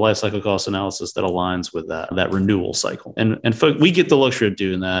of the life cycle cost analysis that aligns with that renewal cycle. And we get the luxury of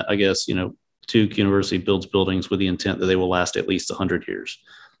doing that. I guess, Duke University builds buildings with the intent that they will last at least 100 years.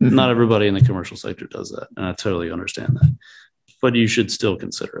 Mm-hmm. Not everybody in the commercial sector does that, and I totally understand that. But you should still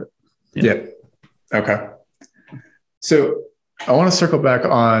consider it. Yeah. Okay. So I want to circle back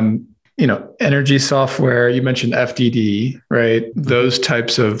on, energy software. You mentioned FDD, right? Mm-hmm. Those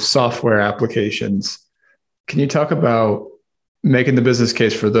types of software applications. Can you talk about making the business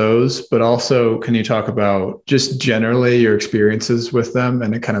case for those, but also can you talk about just generally your experiences with them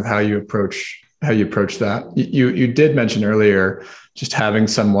and kind of how you approach that? You did mention earlier just having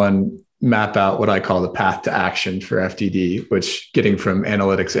someone map out what I call the path to action for FDD, which getting from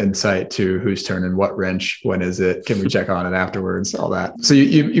analytics insight to who's turning what wrench, when is it, can we check on it afterwards, all that. So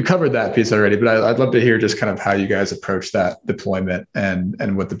you covered that piece already, but I'd love to hear just kind of how you guys approach that deployment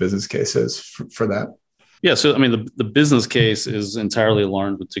and what the business case is for that. Yeah. So, the business case is entirely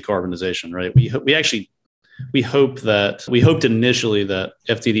aligned with decarbonization, right? We hoped initially that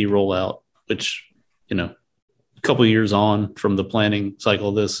FDD rollout, which, a couple of years on from the planning cycle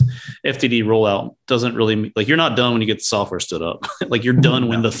of this FDD rollout doesn't really you're not done when you get the software stood up. You're done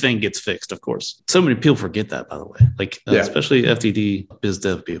when the thing gets fixed, of course. So many people forget that, by the way, especially FDD biz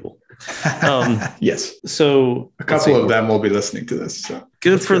dev people. Yes. So a couple of them will be listening to this. So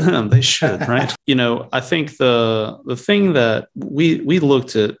good for them. They should, right? I think the thing that we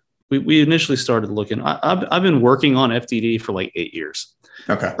looked at, we initially started looking, I've been working on FDD for 8 years.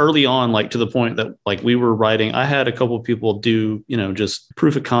 Okay. Early on, to the point that we were writing, I had a couple of people do, just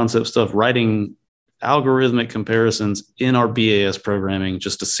proof of concept stuff, writing algorithmic comparisons in our BAS programming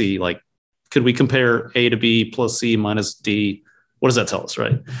just to see, could we compare A to B plus C minus D? What does that tell us,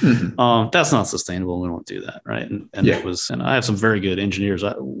 right? Mm-hmm. That's not sustainable. We don't do that, right? And I have some very good engineers.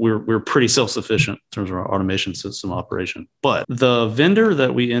 We're pretty self-sufficient in terms of our automation system operation. But the vendor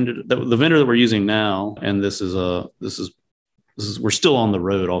that we're using now, and this is we're still on the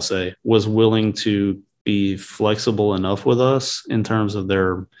road, I'll say, was willing to be flexible enough with us in terms of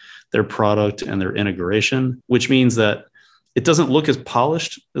their product and their integration, which means that it doesn't look as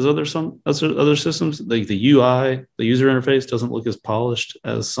polished as other systems. The UI, the user interface, doesn't look as polished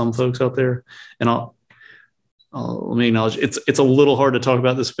as some folks out there. And let me acknowledge it's a little hard to talk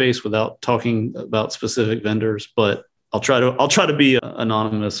about this space without talking about specific vendors, but I'll try to be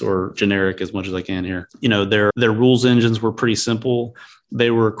anonymous or generic as much as I can here. Their rules engines were pretty simple. They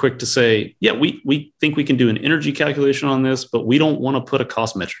were quick to say, yeah, we think we can do an energy calculation on this, but we don't want to put a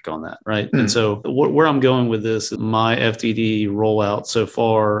cost metric on that, right? Mm. And so where I'm going with this, my FDD rollout so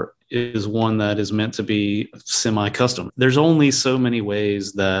far is one that is meant to be semi-custom. There's only so many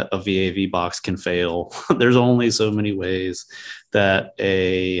ways that a VAV box can fail. There's only so many ways that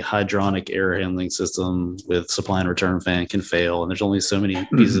a hydronic air handling system with supply and return fan can fail. And there's only so many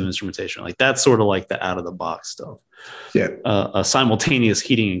pieces of instrumentation. That's sort of the out of the box stuff. Yeah. A simultaneous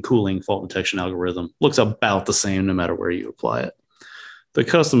heating and cooling fault detection algorithm looks about the same no matter where you apply it. The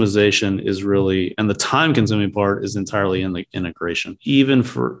customization is really, and the time consuming part is entirely in the integration. Even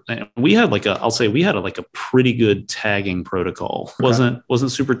we had a pretty good tagging protocol. Okay.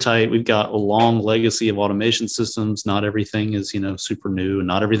 Wasn't super tight. We've got a long legacy of automation systems. Not everything is, super new, and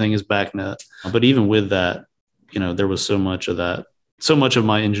not everything is BACnet. But even with that, there was so much of that. So much of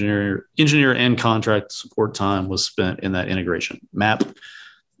my engineer and contract support time was spent in that integration. Map.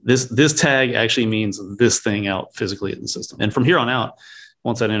 This tag actually means this thing out physically in the system. And from here on out,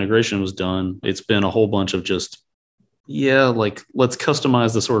 once that integration was done, it's been a whole bunch of just, let's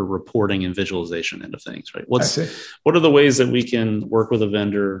customize the sort of reporting and visualization into things, right? What are the ways that we can work with a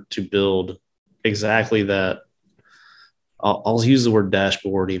vendor to build exactly that? I'll use the word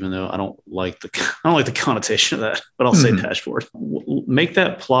dashboard, even though I don't like the connotation of that, but I'll say dashboard. Make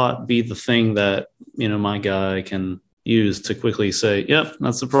that plot be the thing that, my guy can use to quickly say, yep,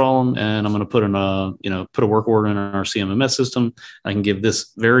 that's the problem. And I'm going to put a work order in our CMMS system. I can give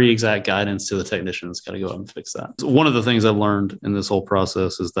this very exact guidance to the technician that's got to go out and fix that. So one of the things I've learned in this whole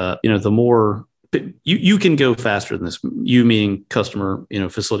process is that, the more you can go faster than this, you meaning customer,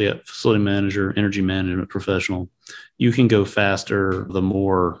 facility manager, energy management professional, you can go faster the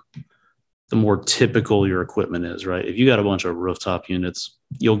more typical your equipment is, right? If you got a bunch of rooftop units,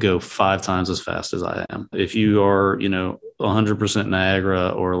 you'll go 5 times as fast as I am. If you are, 100% Niagara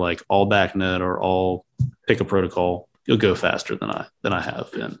or all BACnet or all pick a protocol, you'll go faster than I have.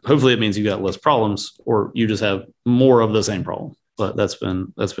 And hopefully it means you got less problems, or you just have more of the same problem. But that's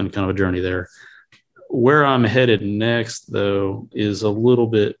been kind of a journey there. Where I'm headed next, though, is a little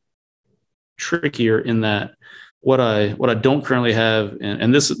bit trickier in that what I don't currently have,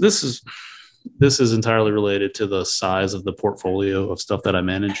 and this is this is entirely related to the size of the portfolio of stuff that I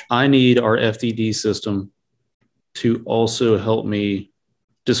manage. I need our FDD system to also help me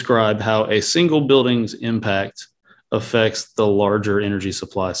describe how a single building's impact affects the larger energy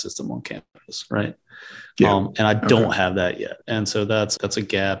supply system on campus, right? Yeah. And I don't have that yet. And so that's a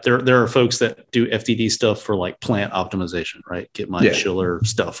gap. There are folks that do FDD stuff for like plant optimization, right? Get my chiller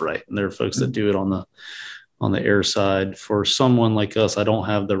stuff right. And there are folks that do it on the air side. For someone like us, I don't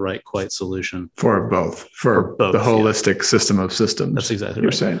have the right quite solution. For both, the holistic system of systems. That's exactly you're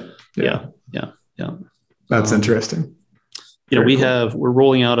right. saying. Yeah. That's interesting. We're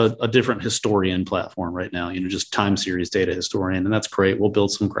rolling out a different historian platform right now, just time series data historian. And that's great. We'll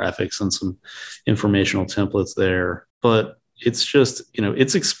build some graphics and some informational templates there. But it's just,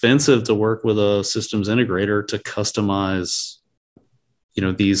 it's expensive to work with a systems integrator to customize,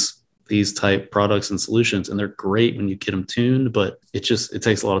 these type products and solutions. And they're great when you get them tuned, but it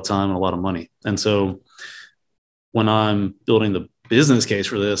takes a lot of time and a lot of money. And so when I'm building the business case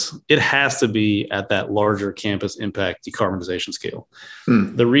for this, it has to be at that larger campus impact decarbonization scale.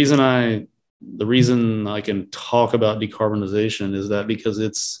 The reason I can talk about decarbonization is that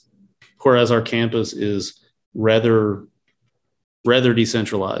because whereas our campus is rather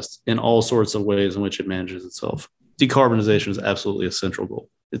decentralized in all sorts of ways in which it manages itself, decarbonization is absolutely a central goal.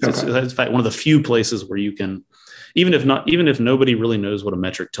 It's in fact one of the few places where you can, even if nobody really knows what a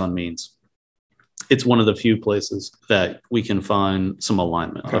metric ton means, it's one of the few places that we can find some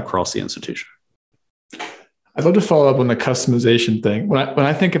alignment across the institution. I'd love to follow up on the customization thing. When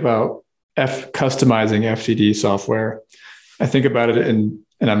I think about customizing FTD software, I think about it and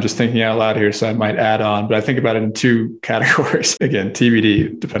I'm just thinking out loud here, so I might add on, but I think about it in two categories. Again,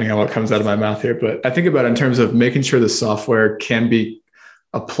 TBD, depending on what comes out of my mouth here. But I think about it in terms of making sure the software can be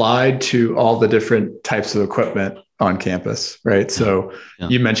applied to all the different types of equipment on campus, right? So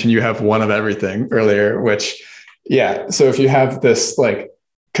you mentioned you have one of everything earlier, which, so if you have this like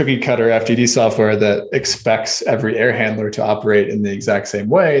cookie cutter FTD software that expects every air handler to operate in the exact same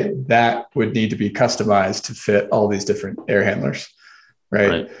way, that would need to be customized to fit all these different air handlers,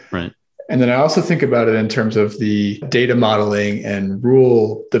 right? Right. And then I also think about it in terms of the data modeling and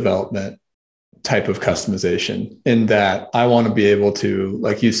rule development type of customization, in that I want to be able to,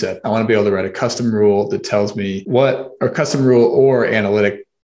 like you said, I want to be able to write a custom rule that tells me custom rule or analytic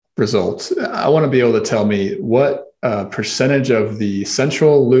results. I want to be able to tell me what percentage of the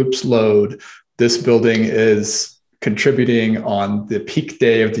central loops load this building is contributing on the peak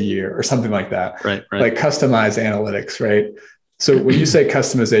day of the year or something like that. Right. Like customized analytics, right? So when you say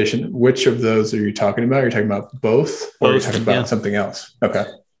customization, which of those are you talking about? Are you talking about both, or are you talking about something else? Okay.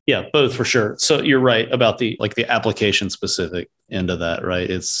 Yeah, both for sure. So you're right about the application specific end of that, right?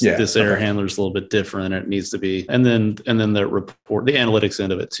 This air handler is a little bit different, and it needs to be, and then the report, the analytics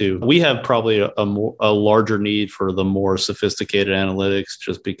end of it too. We have probably a larger need for the more sophisticated analytics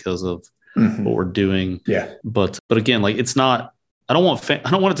just because of what we're doing. Yeah. But again, like it's not. I don't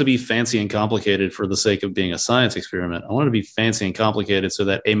want it to be fancy and complicated for the sake of being a science experiment. I want it to be fancy and complicated so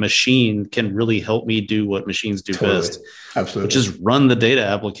that a machine can really help me do what machines do best. Absolutely. Which is run the data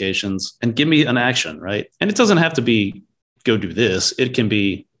applications and give me an action, right? And it doesn't have to be go do this. It can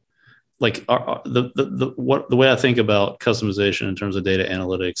be like the way I think about customization in terms of data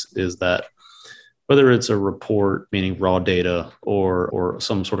analytics is that whether it's a report, meaning raw data, or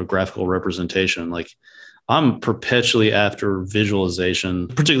some sort of graphical representation, like I'm perpetually after visualization,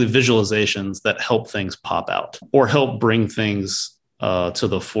 particularly visualizations that help things pop out or help bring things to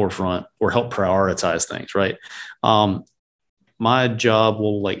the forefront or help prioritize things, right? My job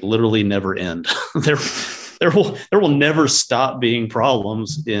will like literally never end. There will never stop being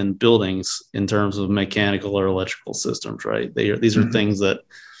problems in buildings in terms of mechanical or electrical systems, right? These are things that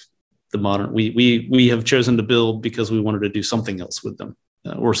the modern we have chosen to build because we wanted to do something else with them.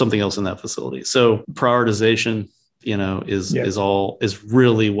 Or something else in that facility. So prioritization, is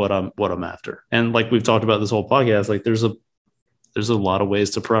really what I'm after. And like we've talked about this whole podcast, like there's a lot of ways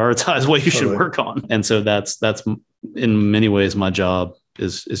to prioritize what you should work on. And so that's in many ways my job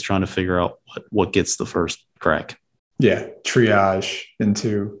is trying to figure out what gets the first crack. Yeah, triage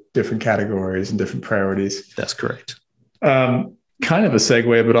into different categories and different priorities. That's correct. Kind of a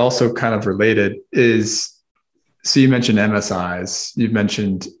segue, but also kind of related is. So you mentioned MSIs, you've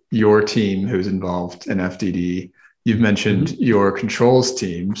mentioned your team who's involved in FDD, you've mentioned your controls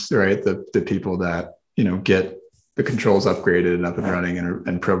teams, right? The people that, get the controls upgraded and up and running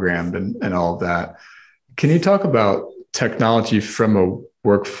and programmed and all of that. Can you talk about technology from a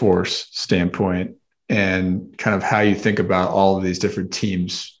workforce standpoint and kind of how you think about all of these different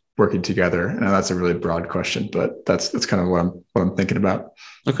teams working together? And that's a really broad question, but that's kind of what I'm thinking about.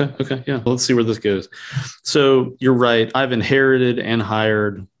 Okay. Yeah. Let's see where this goes. So you're right. I've inherited and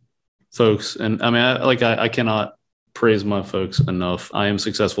hired folks. And I mean, I cannot praise my folks enough. I am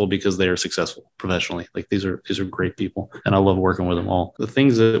successful because they are successful professionally. Like these are great people, and I love working with them all. The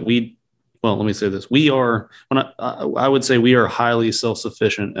things that well, let me say this. I would say we are highly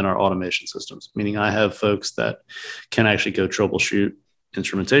self-sufficient in our automation systems, meaning I have folks that can actually go troubleshoot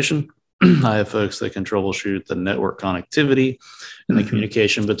instrumentation. I have folks that can troubleshoot the network connectivity and the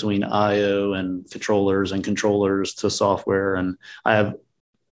communication between IO and controllers to software. And I have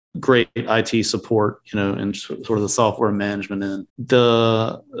great IT support, and sort of the software management end.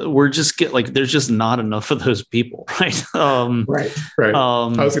 There's just not enough of those people, right? Right.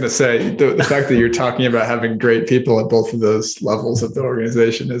 I was going to say the fact that you're talking about having great people at both of those levels of the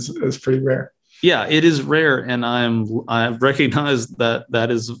organization is pretty rare. Yeah, it is rare, and I recognize that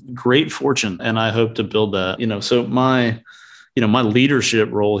is great fortune, and I hope to build that. So my leadership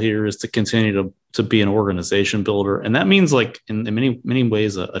role here is to continue to be an organization builder, and that means like in many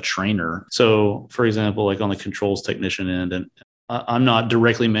ways a trainer. So, for example, like on the controls technician end, and I'm not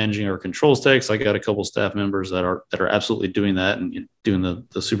directly managing our controls techs. I got a couple staff members that are absolutely doing that and doing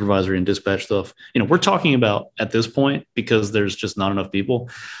the supervisory and dispatch stuff. We're talking about at this point, because there's just not enough people,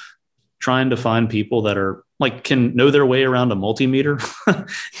 trying to find people that are like can know their way around a multimeter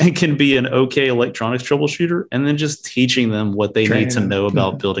and can be an okay electronics troubleshooter, and then just teaching them what they need to know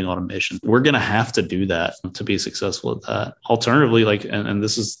about building automation. We're going to have to do that to be successful at that. Alternatively, and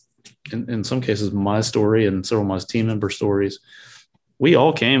this is in some cases my story and several of my team member stories, we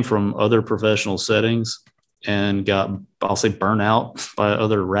all came from other professional settings and got, I'll say, burnt out by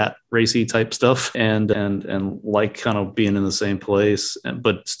other rat racy type stuff, and like kind of being in the same place,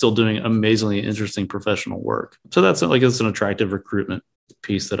 but still doing amazingly interesting professional work. So it's an attractive recruitment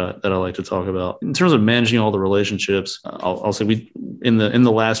piece that I like to talk about. In terms of managing all the relationships, I'll say we in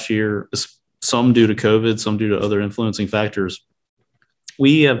the last year, some due to COVID, some due to other influencing factors,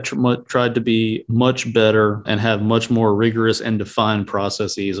 we have tried to be much better and have much more rigorous and defined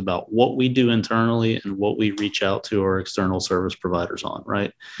processes about what we do internally and what we reach out to our external service providers on,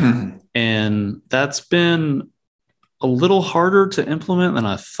 right? Mm-hmm. And that's been a little harder to implement than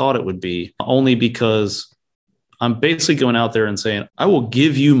I thought it would be, only because I'm basically going out there and saying, I will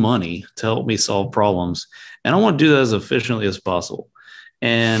give you money to help me solve problems, and I want to do that as efficiently as possible.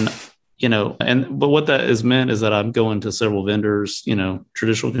 But what that has meant is that I'm going to several vendors,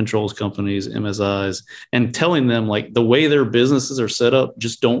 traditional controls companies, MSIs, and telling them like the way their businesses are set up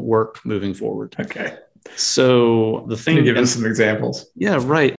just don't work moving forward. Okay. So the thing, can you give us some examples? Yeah,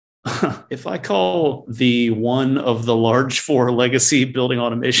 right. If I call one of the large 4 legacy building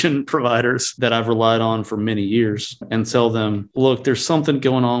automation providers that I've relied on for many years and tell them, look, there's something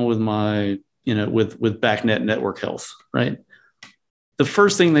going on with my, with BACnet network health, right? The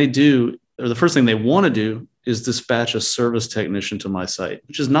first thing they do, or the first thing they want to do, is dispatch a service technician to my site,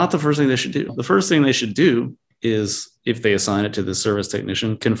 which is not the first thing they should do. The first thing they should do is, if they assign it to the service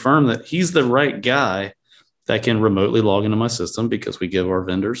technician, confirm that he's the right guy that can remotely log into my system, because we give our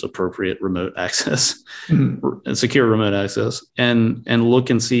vendors appropriate remote access and secure remote access, and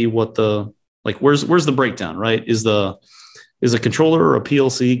look and see what where's the breakdown, right? Is a controller or a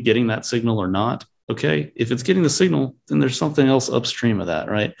PLC getting that signal or not? Okay, if it's getting the signal, then there's something else upstream of that,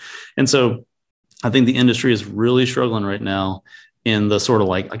 right? And so I think the industry is really struggling right now in the sort of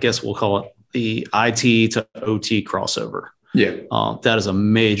I guess we'll call it the IT to OT crossover. Yeah. That is a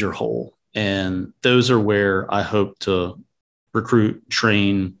major hole. And those are where I hope to recruit,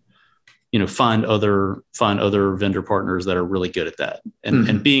 train, find other vendor partners that are really good at that,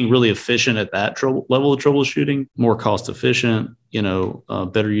 and being really efficient at that level of troubleshooting, more cost efficient,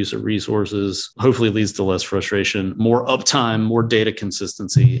 better use of resources, hopefully leads to less frustration, more uptime, more data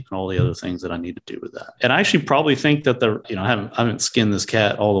consistency, and all the other things that I need to do with that. And I actually probably think that I haven't skinned this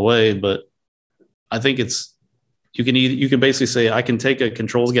cat all the way, but I think you can basically say, I can take a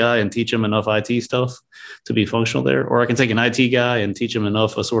controls guy and teach him enough IT stuff to be functional there, or I can take an IT guy and teach him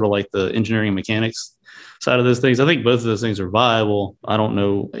enough of sort of like the engineering and mechanics side of those things. I think both of those things are viable. I don't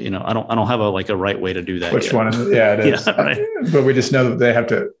know, I don't have a right way to do that. Which yet. One? Yeah, it is. Yeah, right. But we just know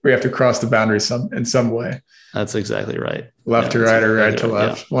that we have to cross the boundaries in some way. That's exactly right. Left to right or right to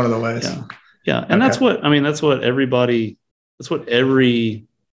left. Yeah. One of the ways. Yeah. And that's what everybody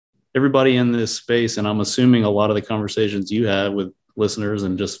in this space, and I'm assuming a lot of the conversations you have with listeners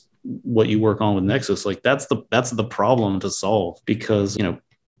and just what you work on with Nexus, that's the problem to solve, because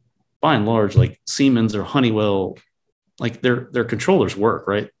by and large, Siemens or Honeywell, like their controllers work,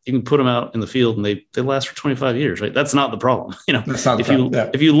 right? You can put them out in the field and they last for 25 years, right? That's not the problem. That's not the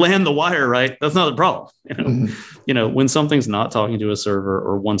problem. If you land the wire right, that's not the problem. Mm-hmm. When something's not talking to a server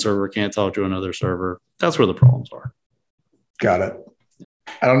or one server can't talk to another server, that's where the problems are. Got it.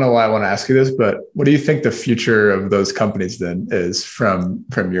 I don't know why I want to ask you this, but what do you think the future of those companies then is from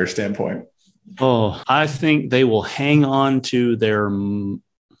your standpoint? Oh, I think they will hang on to their,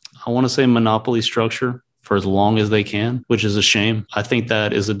 I want to say, monopoly structure for as long as they can, which is a shame. I think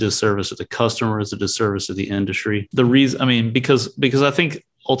that is a disservice to the customer, is a disservice to the industry. The reason, because I think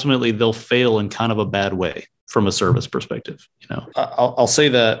ultimately they'll fail in kind of a bad way from a service perspective. I'll say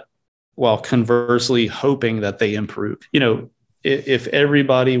that while conversely hoping that they improve. If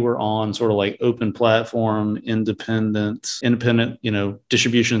everybody were on sort of like open platform, independent,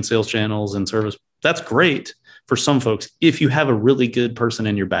 distribution and sales channels and service, that's great for some folks if you have a really good person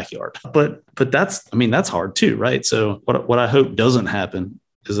in your backyard. But that's hard too, right? So what I hope doesn't happen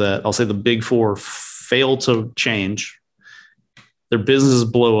is that I'll say the big four fail to change. Their businesses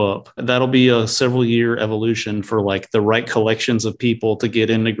blow up. That'll be a several year evolution for like the right collections of people to get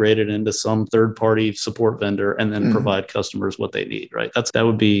integrated into some third party support vendor and then provide customers what they need, right?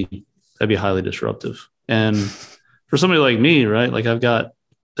 That'd be highly disruptive. And for somebody like me, right? Like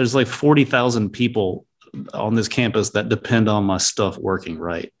there's like 40,000 people on this campus that depend on my stuff working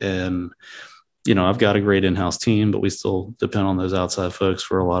right. And, I've got a great in-house team, but we still depend on those outside folks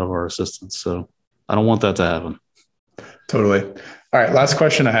for a lot of our assistance. So I don't want that to happen. Totally. All right. Last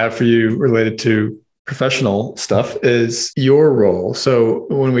question I have for you related to professional stuff is your role. So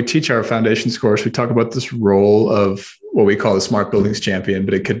when we teach our foundations course, we talk about this role of what we call the smart buildings champion,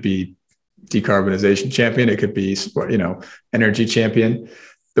 but it could be decarbonization champion. It could be, energy champion.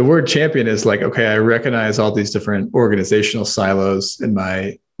 The word champion is like, okay, I recognize all these different organizational silos in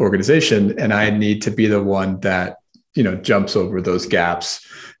my organization, and I need to be the one that, jumps over those gaps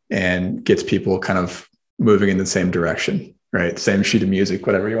and gets people kind of moving in the same direction, right? Same sheet of music,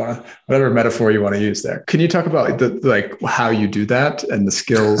 whatever metaphor you want to use there. Can you talk about how you do that and the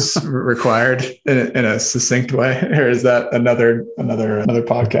skills required in a succinct way? Or is that another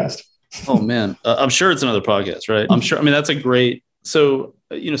podcast? Oh man, I'm sure it's another podcast, right? I'm sure. I mean, that's a great, so,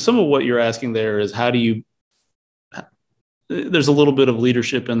 some of what you're asking there is there's a little bit of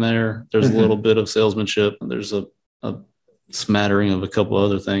leadership in there. There's a little bit of salesmanship. There's a smattering of a couple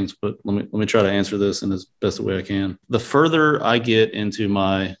other things, but let me try to answer this in as best way I can. The further I get into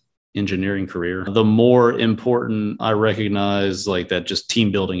my engineering career, the more important I recognize like that just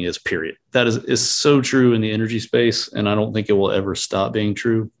team building is, period. That is so true in the energy space. And I don't think it will ever stop being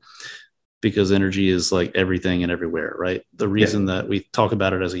true because energy is like everything and everywhere, right? The reason that we talk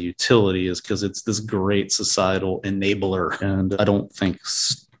about it as a utility is because it's this great societal enabler and I don't think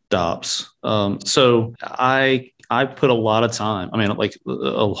stops. So I put a lot of time, like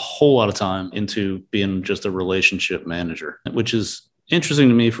a whole lot of time into being just a relationship manager, which is interesting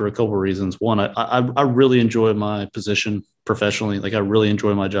to me for a couple of reasons. One, I really enjoy my position professionally. Like I really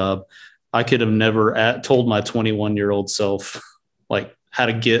enjoy my job. I could have never told my 21-year-old self, like how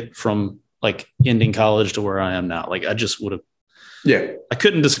to get from like ending college to where I am now. Like I just would have, I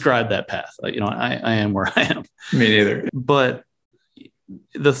couldn't describe that path. Like, I am where I am. Me neither. But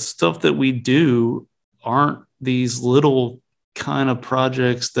the stuff that we do aren't these little kind of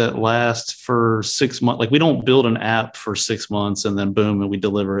projects that last for 6 months. Like we don't build an app for 6 months and then boom, and we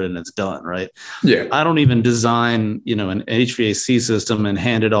deliver it and it's done. Right. Yeah. I don't even design, an HVAC system and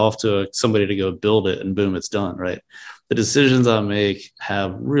hand it off to somebody to go build it and boom, it's done. Right. The decisions I make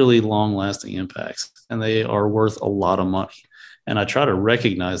have really long lasting impacts and they are worth a lot of money. And I try to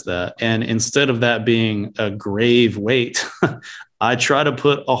recognize that. And instead of that being a grave weight, I try to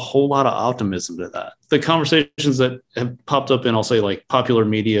put a whole lot of optimism to that. The conversations that have popped up in, I'll say, like popular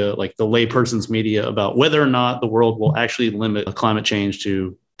media, like the layperson's media about whether or not the world will actually limit climate change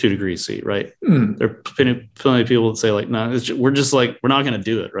to 2 degrees C, right? There are plenty of people that say like, no, we're not going to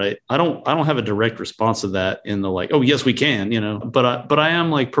do it, right? I don't have a direct response to that in the like, oh yes, we can, but I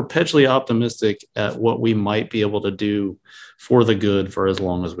am like perpetually optimistic at what we might be able to do for the good for as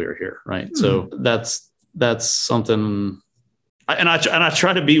long as we're here, right? So that's something. And I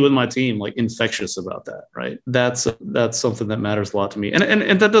try to be with my team like infectious about that, right? That's something that matters a lot to me.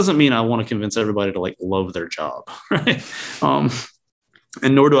 And that doesn't mean I want to convince everybody to like love their job, right?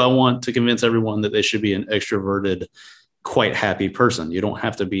 And nor do I want to convince everyone that they should be an extroverted, quite happy person. You don't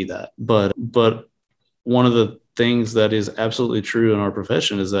have to be that. But one of the things that is absolutely true in our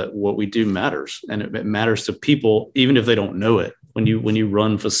profession is that what we do matters, and it matters to people, even if they don't know it. when you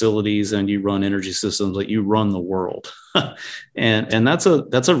run facilities and you run energy systems, like you run the world. and that's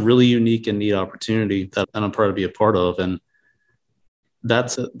a really unique and neat opportunity that I'm proud to be a part of. And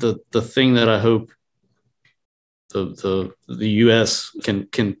that's the thing that I hope the US can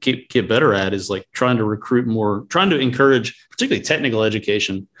get better at, is like trying to recruit more, trying to encourage particularly technical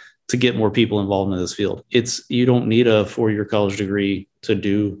education to get more people involved in this field. You don't need a 4-year college degree to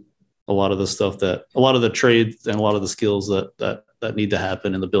do a lot of the stuff, that a lot of the trades and a lot of the skills that need to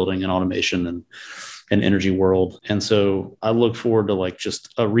happen in the building and automation and energy world. And so I look forward to like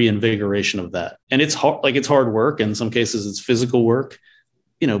just a reinvigoration of that. And it's hard, like it's hard work. In some cases it's physical work,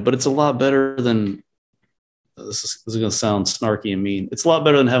 but it's a lot better than, this is going to sound snarky and mean, it's a lot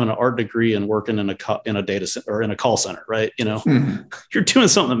better than having an art degree and working in a data center or in a call center, right? You're doing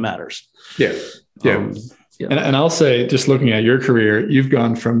something that matters. Yeah. Yeah. And I'll say, just looking at your career, you've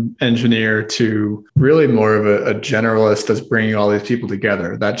gone from engineer to really more of a generalist that's bringing all these people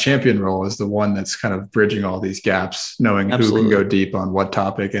together. That champion role is the one that's kind of bridging all these gaps, knowing Absolutely. Who can go deep on what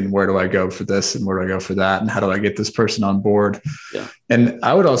topic and where do I go for this and where do I go for that and how do I get this person on board. Yeah. And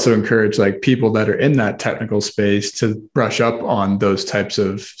I would also encourage like people that are in that technical space to brush up on those types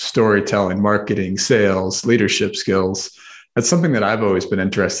of storytelling, marketing, sales, leadership skills. That's something that I've always been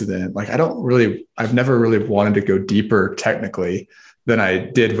interested in. Like, I've never really wanted to go deeper technically than I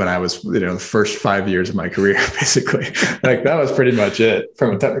did when I was, the first 5 years of my career, basically. Like that was pretty much it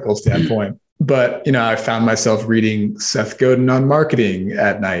from a technical standpoint. But, I found myself reading Seth Godin on marketing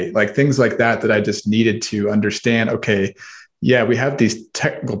at night, like things like that I just needed to understand. Okay, yeah, we have these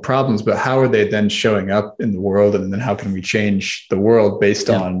technical problems, but how are they then showing up in the world? And then how can we change the world based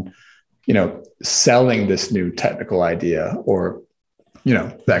on, selling this new technical idea or,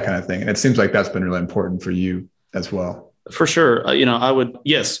 that kind of thing. And it seems like that's been really important for you as well. For sure. I would,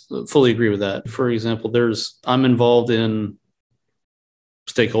 yes, fully agree with that. For example, I'm involved in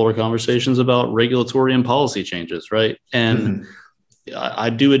stakeholder conversations about regulatory and policy changes, right? And I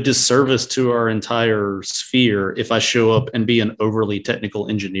do a disservice to our entire sphere if I show up and be an overly technical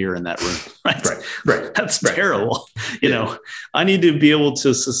engineer in that room. Right. That's terrible. I need to be able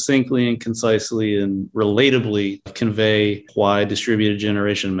to succinctly and concisely and relatably convey why distributed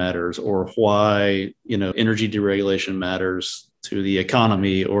generation matters or why, energy deregulation matters to the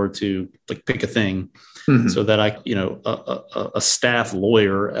economy or to like pick a thing. So that a staff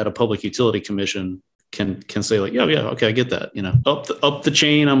lawyer at a public utility commission can say like, yeah, okay, I get that. Up the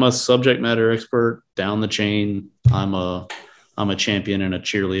chain, I'm a subject matter expert. Down the chain, I'm a champion and a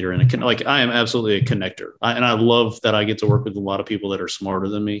cheerleader, and I am absolutely a connector. And I love that I get to work with a lot of people that are smarter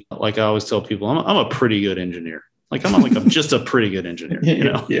than me. Like I always tell people, I'm a pretty good engineer. Like I'm just a pretty good engineer.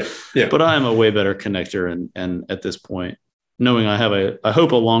 Yeah. But I am a way better connector, and at this point, knowing I have I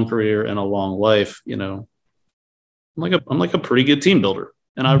hope a long career and a long life, I'm like a pretty good team builder.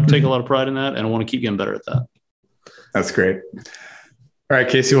 And I take a lot of pride in that, and I want to keep getting better at that. That's great. All right,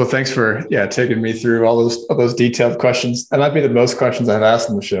 Casey. Well, thanks for taking me through all those detailed questions. That might be the most questions I've asked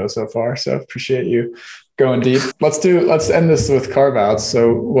on the show so far. So appreciate you going deep. Let's end this with carve outs.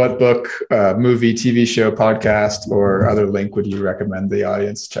 So what book, movie, TV show, podcast, or other link would you recommend the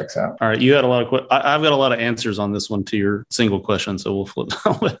audience checks out? All right. You had a lot of I've got a lot of answers on this one to your single question. So we'll flip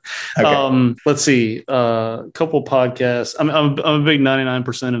that. Okay. Let's see. A couple podcasts. I'm a big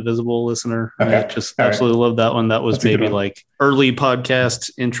 99% Invisible listener. Okay. I just absolutely love that one. That was maybe like early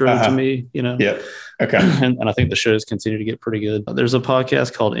podcast intro to me, Yeah. Okay. And I think the shows continue to get pretty good. There's a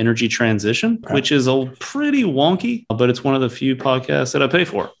podcast called Energy Transition, which is pretty wonky, but it's one of the few podcasts that I pay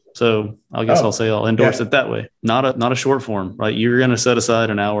for. So I guess I'll say I'll endorse it that way. Not a short form, right? You're going to set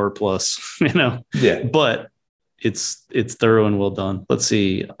aside an hour plus, Yeah. But it's thorough and well done. Let's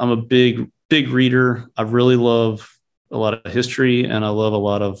see. I'm a big reader. I really love a lot of history, and I love a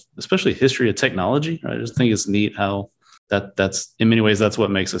lot of, especially history of technology. Right? I just think it's neat how that's in many ways, that's what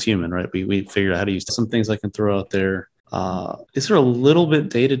makes us human, right? We figured out how to use some things I can throw out there. These are a little bit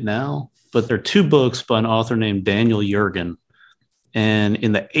dated now, but there are 2 books by an author named Daniel Yergin. And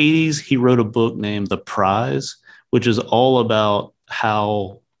in the 80s, he wrote a book named The Prize, which is all about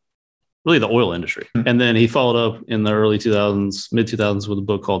how really the oil industry. And then he followed up in the early 2000s, mid 2000s with a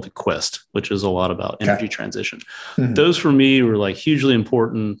book called The Quest, which is a lot about energy transition. Those for me were like hugely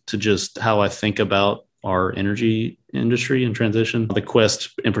important to just how I think about our energy industry and transition. The Quest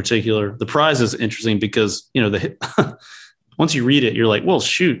in particular. The Prize is interesting because, once you read it, you're like, well,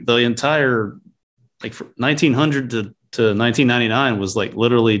 shoot, the entire like 1900 to 1999 was like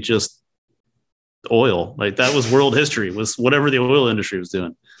literally just oil. Like that was world history, was whatever the oil industry was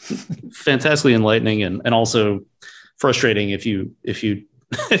doing. Fantastically enlightening and also frustrating if you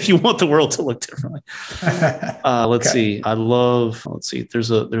if you want the world to look differently. Let's see.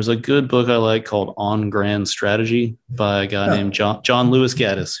 There's a good book I like called On Grand Strategy by a guy named John Lewis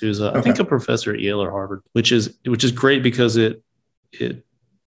Gaddis, who's I think a professor at Yale or Harvard, which is great because it's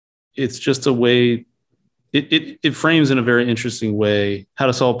just a way. It frames in a very interesting way how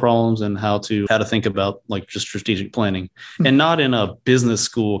to solve problems and how to think about like just strategic planning, and not in a business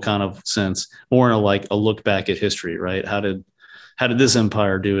school kind of sense, more in a look back at history, right? How did this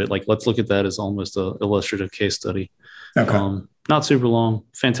empire do it? Like, let's look at that as almost a illustrative case study. Okay. Not super long,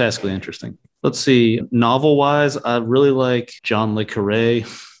 fantastically interesting. Let's see. Novel wise, I really like John Le Carre,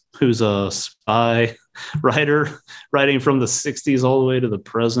 who's a spy writer writing from the 60s all the way to the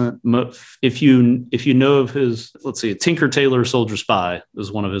present. If you know of his, let's see, Tinker Tailor Soldier Spy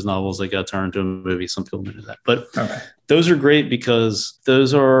is one of his novels that got turned into a movie. Some people knew that, but those are great because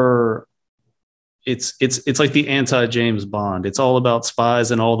those are, it's like the anti-James Bond. It's all about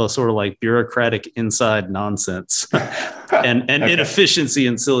spies and all the sort of like bureaucratic inside nonsense and inefficiency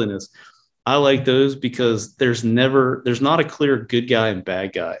and silliness. I like those because there's not a clear good guy and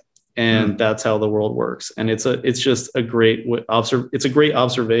bad guy. And that's how the world works. And it's just a great it's a great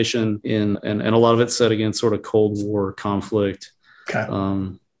observation and a lot of it's set against sort of Cold War conflict.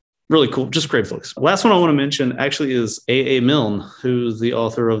 Okay. Really cool. Just great books. Last one I want to mention actually is A.A. Milne, who's the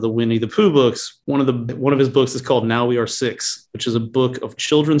author of the Winnie the Pooh books. One of his books is called Now We Are Six, which is a book of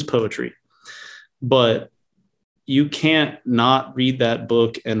children's poetry. But you can't not read that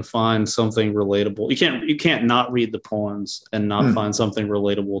book and find something relatable. You can't not read the poems and not find something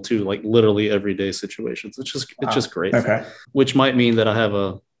relatable to like literally everyday situations. It's just great. Okay. Which might mean that I have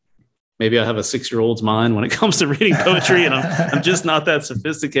a 6-year-old's mind when it comes to reading poetry, and I'm just not that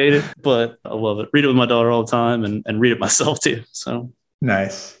sophisticated, but I love it. Read it with my daughter all the time and read it myself too. So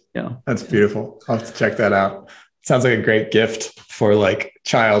nice. Yeah. That's beautiful. I'll have to check that out. Sounds like a great gift for like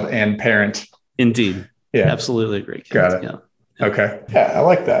child and parent. Indeed. Yeah, absolutely a great gift. Got it. Yeah. Okay. Yeah, I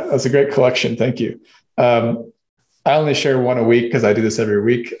like that. That's a great collection. Thank you. I only share one a week because I do this every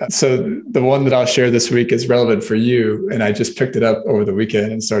week. So the one that I'll share this week is relevant for you. And I just picked it up over the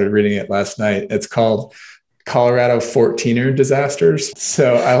weekend and started reading it last night. It's called Colorado 14er Disasters.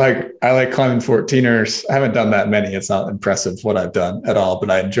 So I like climbing 14ers. I haven't done that many. It's not impressive what I've done at all,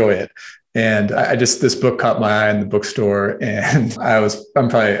 but I enjoy it. And this book caught my eye in the bookstore, and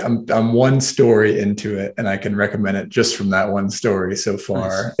I'm one story into it, and I can recommend it just from that one story so far.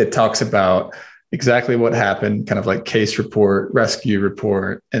 Nice. It talks about exactly what happened, kind of like case report, rescue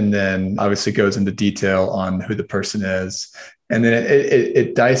report, and then obviously goes into detail on who the person is. And then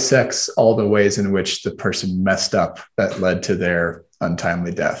it dissects all the ways in which the person messed up that led to their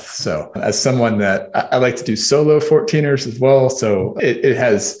untimely death. So as someone that I like to do solo 14ers as well. So it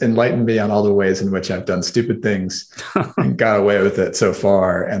has enlightened me on all the ways in which I've done stupid things and got away with it so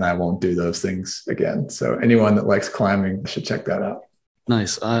far. And I won't do those things again. So anyone that likes climbing should check that out.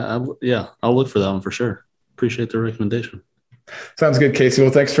 Nice. I'll look for that one for sure. Appreciate the recommendation. Sounds good, Casey.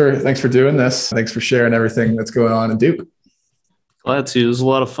 Well, thanks for doing this. Thanks for sharing everything that's going on in Duke. Glad to. It was a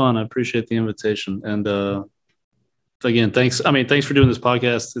lot of fun. I appreciate the invitation. And again, thanks. Thanks for doing this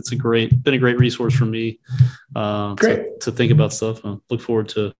podcast. It's been a great resource for me to think about stuff. I look forward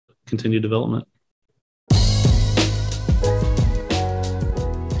to continued development.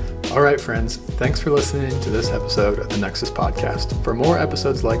 All right, friends. Thanks for listening to this episode of the Nexus Podcast. For more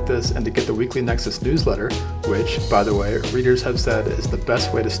episodes like this and to get the weekly Nexus newsletter, which, by the way, readers have said is the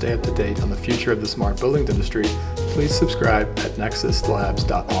best way to stay up to date on the future of the smart buildings industry, please subscribe at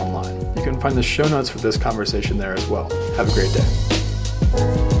nexuslabs.online. You can find the show notes for this conversation there as well. Have a great day.